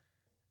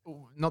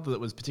that it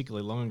was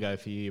particularly long ago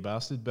for you, you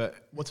bastard, but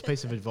what's a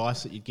piece of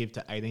advice that you'd give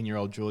to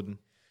 18-year-old Jordan?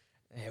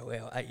 Yeah,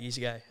 well, 8 years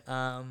ago.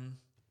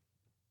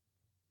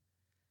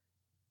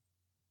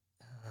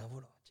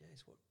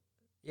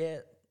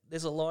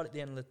 There's a light at the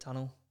end of the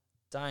tunnel.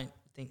 Don't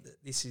think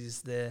that this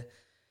is the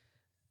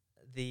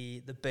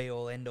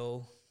be-all,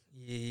 end-all.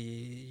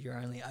 You're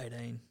only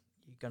 18.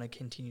 You're going to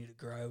continue to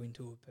grow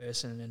into a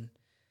person, and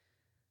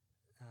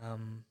I'd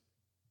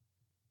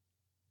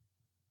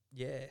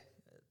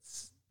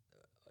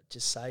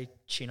just say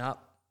chin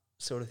up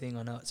sort of thing.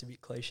 I know it's a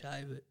bit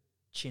cliche, but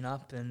chin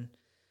up, and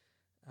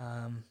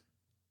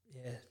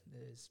the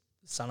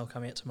sun will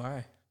come out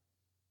tomorrow.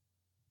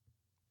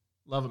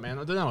 Love it, man.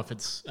 I don't know if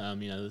it's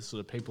the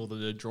sort of people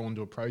that are drawn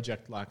to a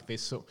project like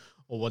this or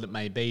what it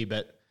may be,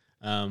 but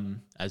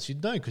as you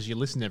know, because you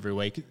listen every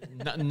week,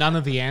 none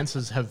of the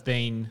answers have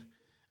been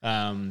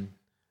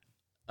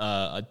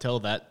I'd tell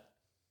that,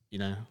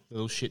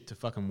 little shit to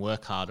fucking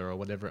work harder or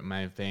whatever it may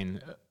have been.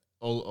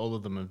 All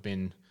of them have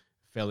been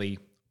fairly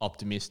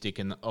optimistic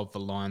and of the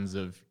lines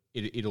of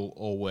it'll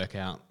all work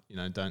out.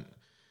 Don't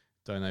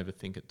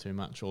overthink it too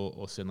much,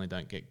 or certainly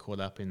don't get caught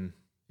up in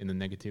the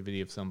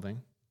negativity of something.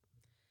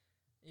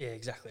 Yeah,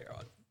 exactly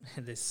right.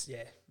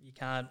 You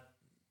can't.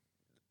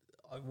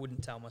 I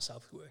wouldn't tell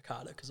myself to work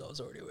harder because I was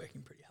already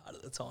working pretty hard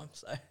at the time.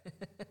 So,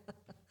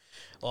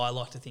 I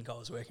like to think I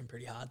was working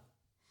pretty hard.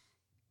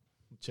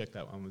 Check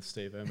that one with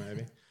Steve-O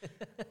maybe.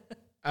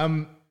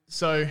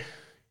 So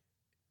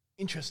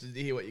interested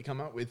to hear what you come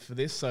up with for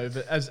this. So,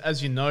 but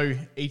as you know,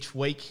 each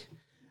week,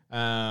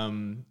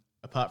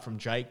 apart from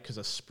Jake, because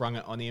I sprung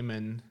it on him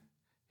and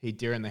he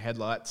deer in the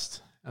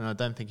headlights, and I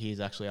don't think he's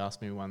actually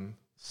asked me one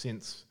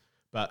since.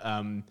 But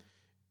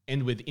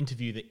end with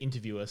interview the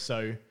interviewer.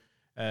 So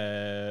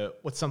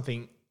what's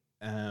something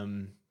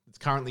that's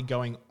currently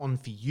going on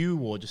for you,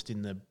 or just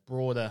in the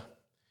broader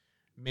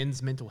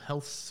men's mental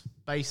health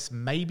space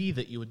maybe,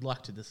 that you would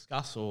like to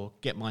discuss or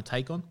get my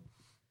take on?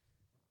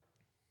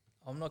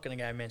 I'm not going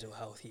to go mental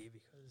health here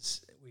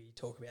because we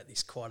talk about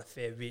this quite a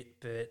fair bit,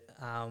 but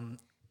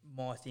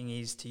my thing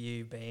is to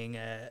you being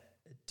a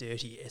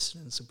dirty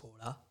Essendon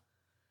supporter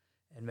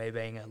and me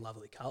being a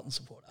lovely Carlton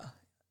supporter.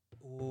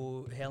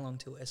 Or how long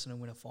till Essendon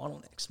win a final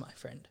next, my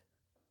friend?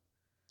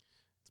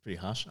 It's pretty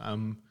harsh. It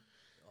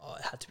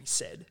had to be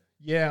said.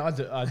 Yeah,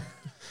 I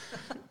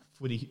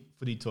footy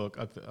talk.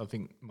 I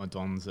think my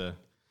Dons are,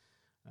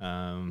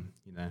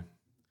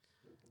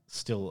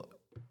 still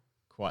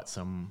quite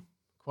some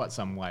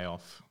way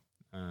off.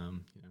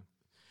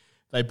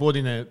 They brought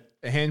in a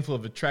handful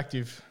of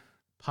attractive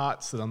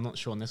parts that I'm not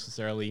sure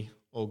necessarily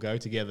all go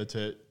together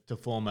to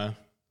form a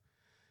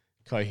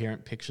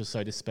coherent picture,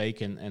 so to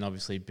speak, and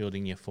obviously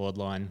building your forward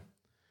line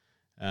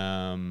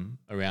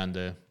around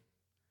a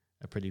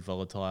pretty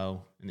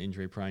volatile and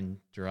injury-prone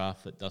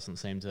Giraffe that doesn't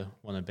seem to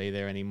want to be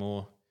there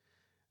anymore.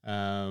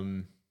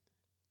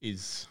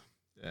 is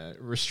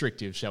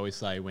restrictive, shall we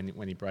say,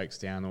 when he breaks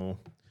down or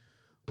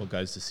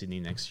goes to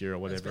Sydney next year or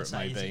whatever it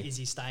may be. Is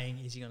he staying?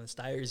 Is he going to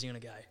stay or is he going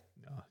to go?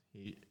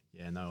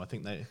 No, I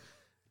think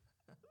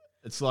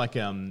it's like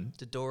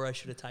Dodoro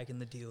should have taken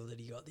the deal that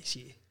he got this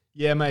year.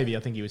 Yeah, maybe. I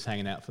think he was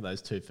hanging out for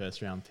those 2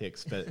 first-round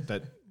picks,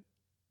 but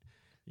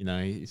you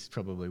know, he's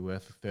probably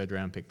worth a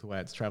third-round pick the way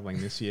it's travelling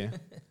this year.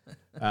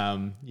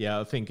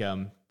 I think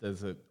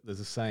there's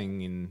a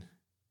saying in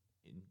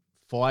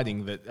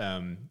fighting that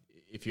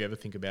if you ever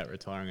think about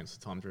retiring, it's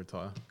the time to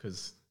retire,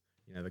 because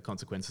you know the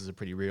consequences are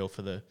pretty real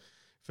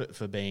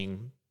for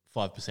being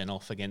 5%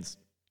 off against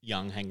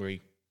young,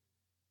 hungry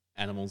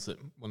animals that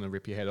want to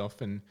rip your head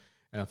off. And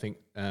I think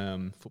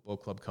football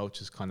club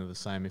culture is kind of the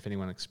same. If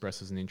anyone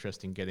expresses an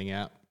interest in getting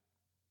out,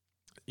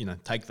 you know,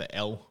 take the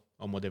L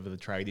on whatever the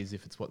trade is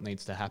if it's what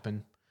needs to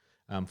happen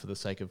for the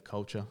sake of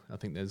culture. I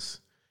think there's,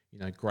 you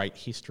know, great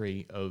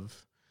history of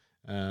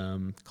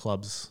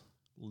clubs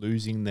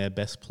losing their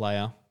best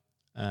player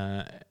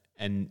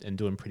and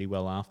doing pretty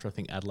well after. I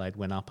think Adelaide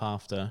went up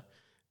after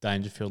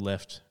Dangerfield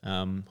left.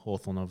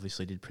 Hawthorn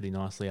obviously did pretty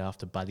nicely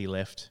after Buddy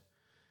left.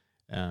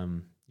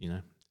 You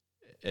know,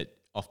 it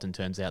often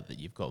turns out that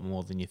you've got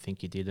more than you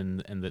think you did,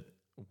 and that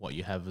what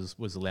you have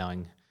was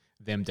allowing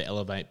them to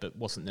elevate, but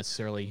wasn't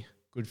necessarily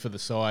good for the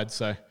side.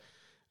 So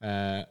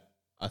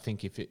I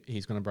think if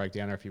he's going to break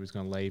down, or if he was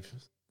going to leave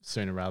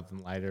sooner rather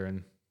than later,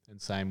 and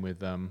same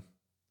with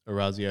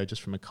Orazio,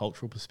 just from a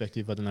cultural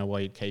perspective, I don't know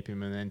why you'd keep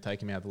him and then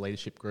take him out of the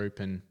leadership group,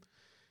 and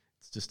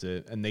it's just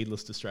a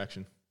needless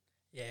distraction.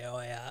 Yeah,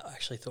 I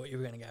actually thought you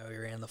were going to go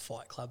around the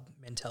Fight Club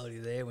mentality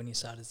there when you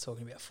started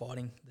talking about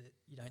fighting. That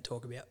you don't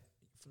talk about,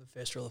 for the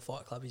first rule of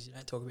Fight Club is you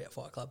don't talk about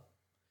Fight Club.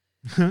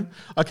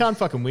 I can't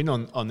fucking win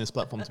on this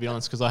platform, to be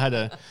honest, because I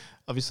had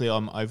obviously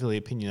I'm overly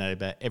opinionated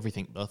about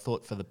everything, but I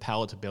thought for the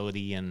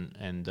palatability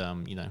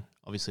and you know,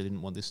 obviously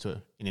didn't want this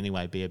to in any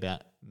way be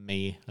about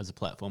me as a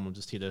platform. I'm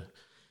just here to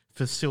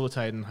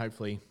facilitate and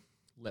hopefully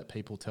let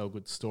people tell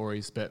good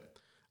stories. But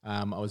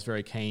I was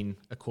very keen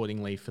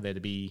accordingly for there to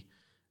be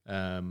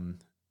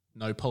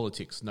no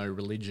politics, no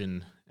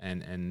religion,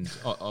 and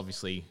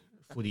obviously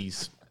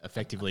footy's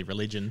effectively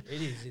religion.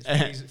 It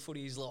is.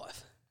 Footy is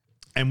life.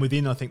 And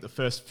within, I think, the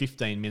first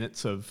 15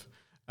 minutes of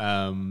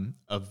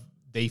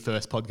the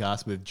first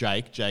podcast with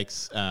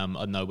Jake's, I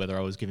don't know whether I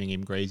was giving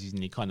him greasies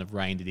and he kind of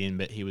reined it in,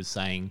 but he was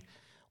saying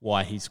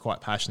why he's quite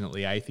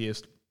passionately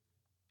atheist.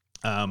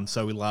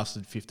 So we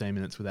lasted 15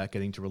 minutes without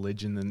getting to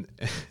religion,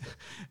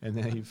 and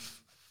then he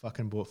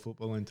fucking brought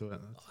football into it.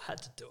 I had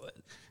to do it.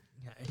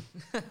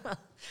 Okay.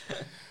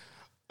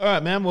 All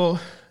right, man. Well,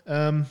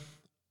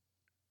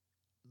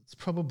 it's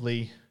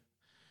probably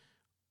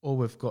all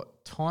we've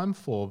got time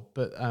for,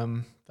 but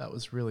that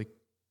was really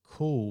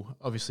cool.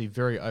 Obviously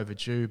very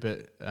overdue,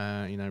 but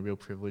you know, real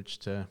privilege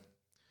to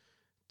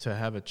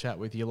have a chat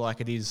with you like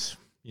it is,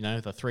 you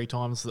know, the 3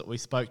 times that we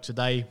spoke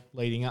today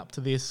leading up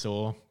to this,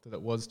 or that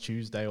it was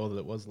Tuesday, or that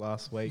it was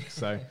last week.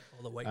 So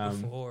or the week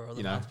before, or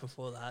the month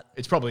before that.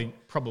 It's probably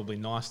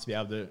nice to be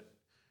able to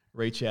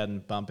reach out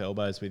and bump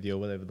elbows with you, or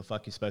whatever the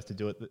fuck you're supposed to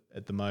do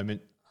at the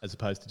moment, as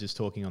opposed to just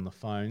talking on the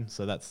phone.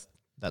 So that's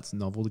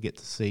novel to get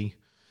to see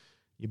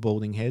your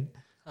balding head.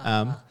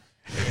 The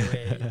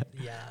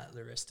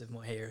rest of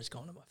my hair has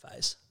gone to my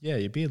face. Yeah,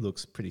 your beard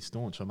looks pretty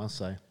staunch, I must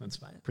say. That's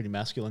pretty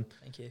masculine.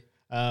 Thank you.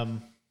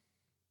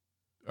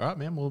 All right,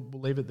 man. We'll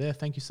leave it there.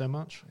 Thank you so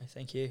much.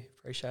 Thank you.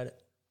 Appreciate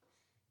it.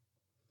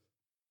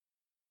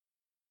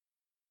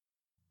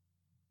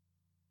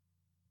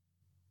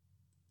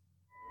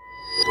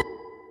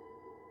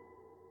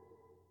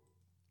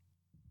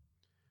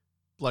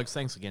 Blokes,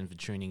 thanks again for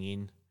tuning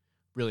in.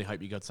 Really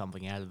hope you got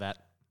something out of that.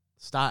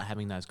 Start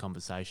having those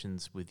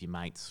conversations with your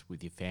mates,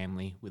 with your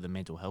family, with a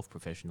mental health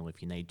professional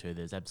if you need to.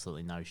 There's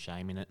absolutely no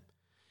shame in it.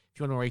 If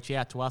you want to reach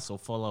out to us or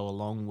follow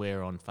along,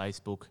 we're on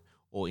Facebook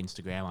or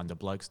Instagram under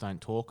Blokes Don't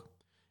Talk.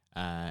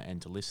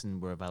 And to listen,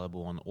 we're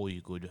available on all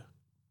your good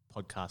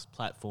podcast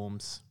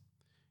platforms.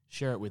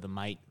 Share it with a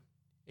mate.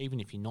 Even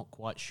if you're not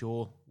quite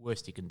sure,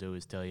 worst you can do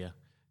is tell you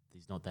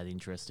he's not that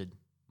interested.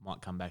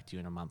 Might come back to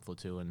you in a month or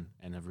two and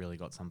have really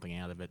got something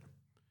out of it.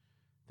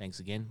 Thanks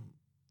again.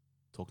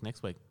 Talk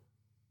next week.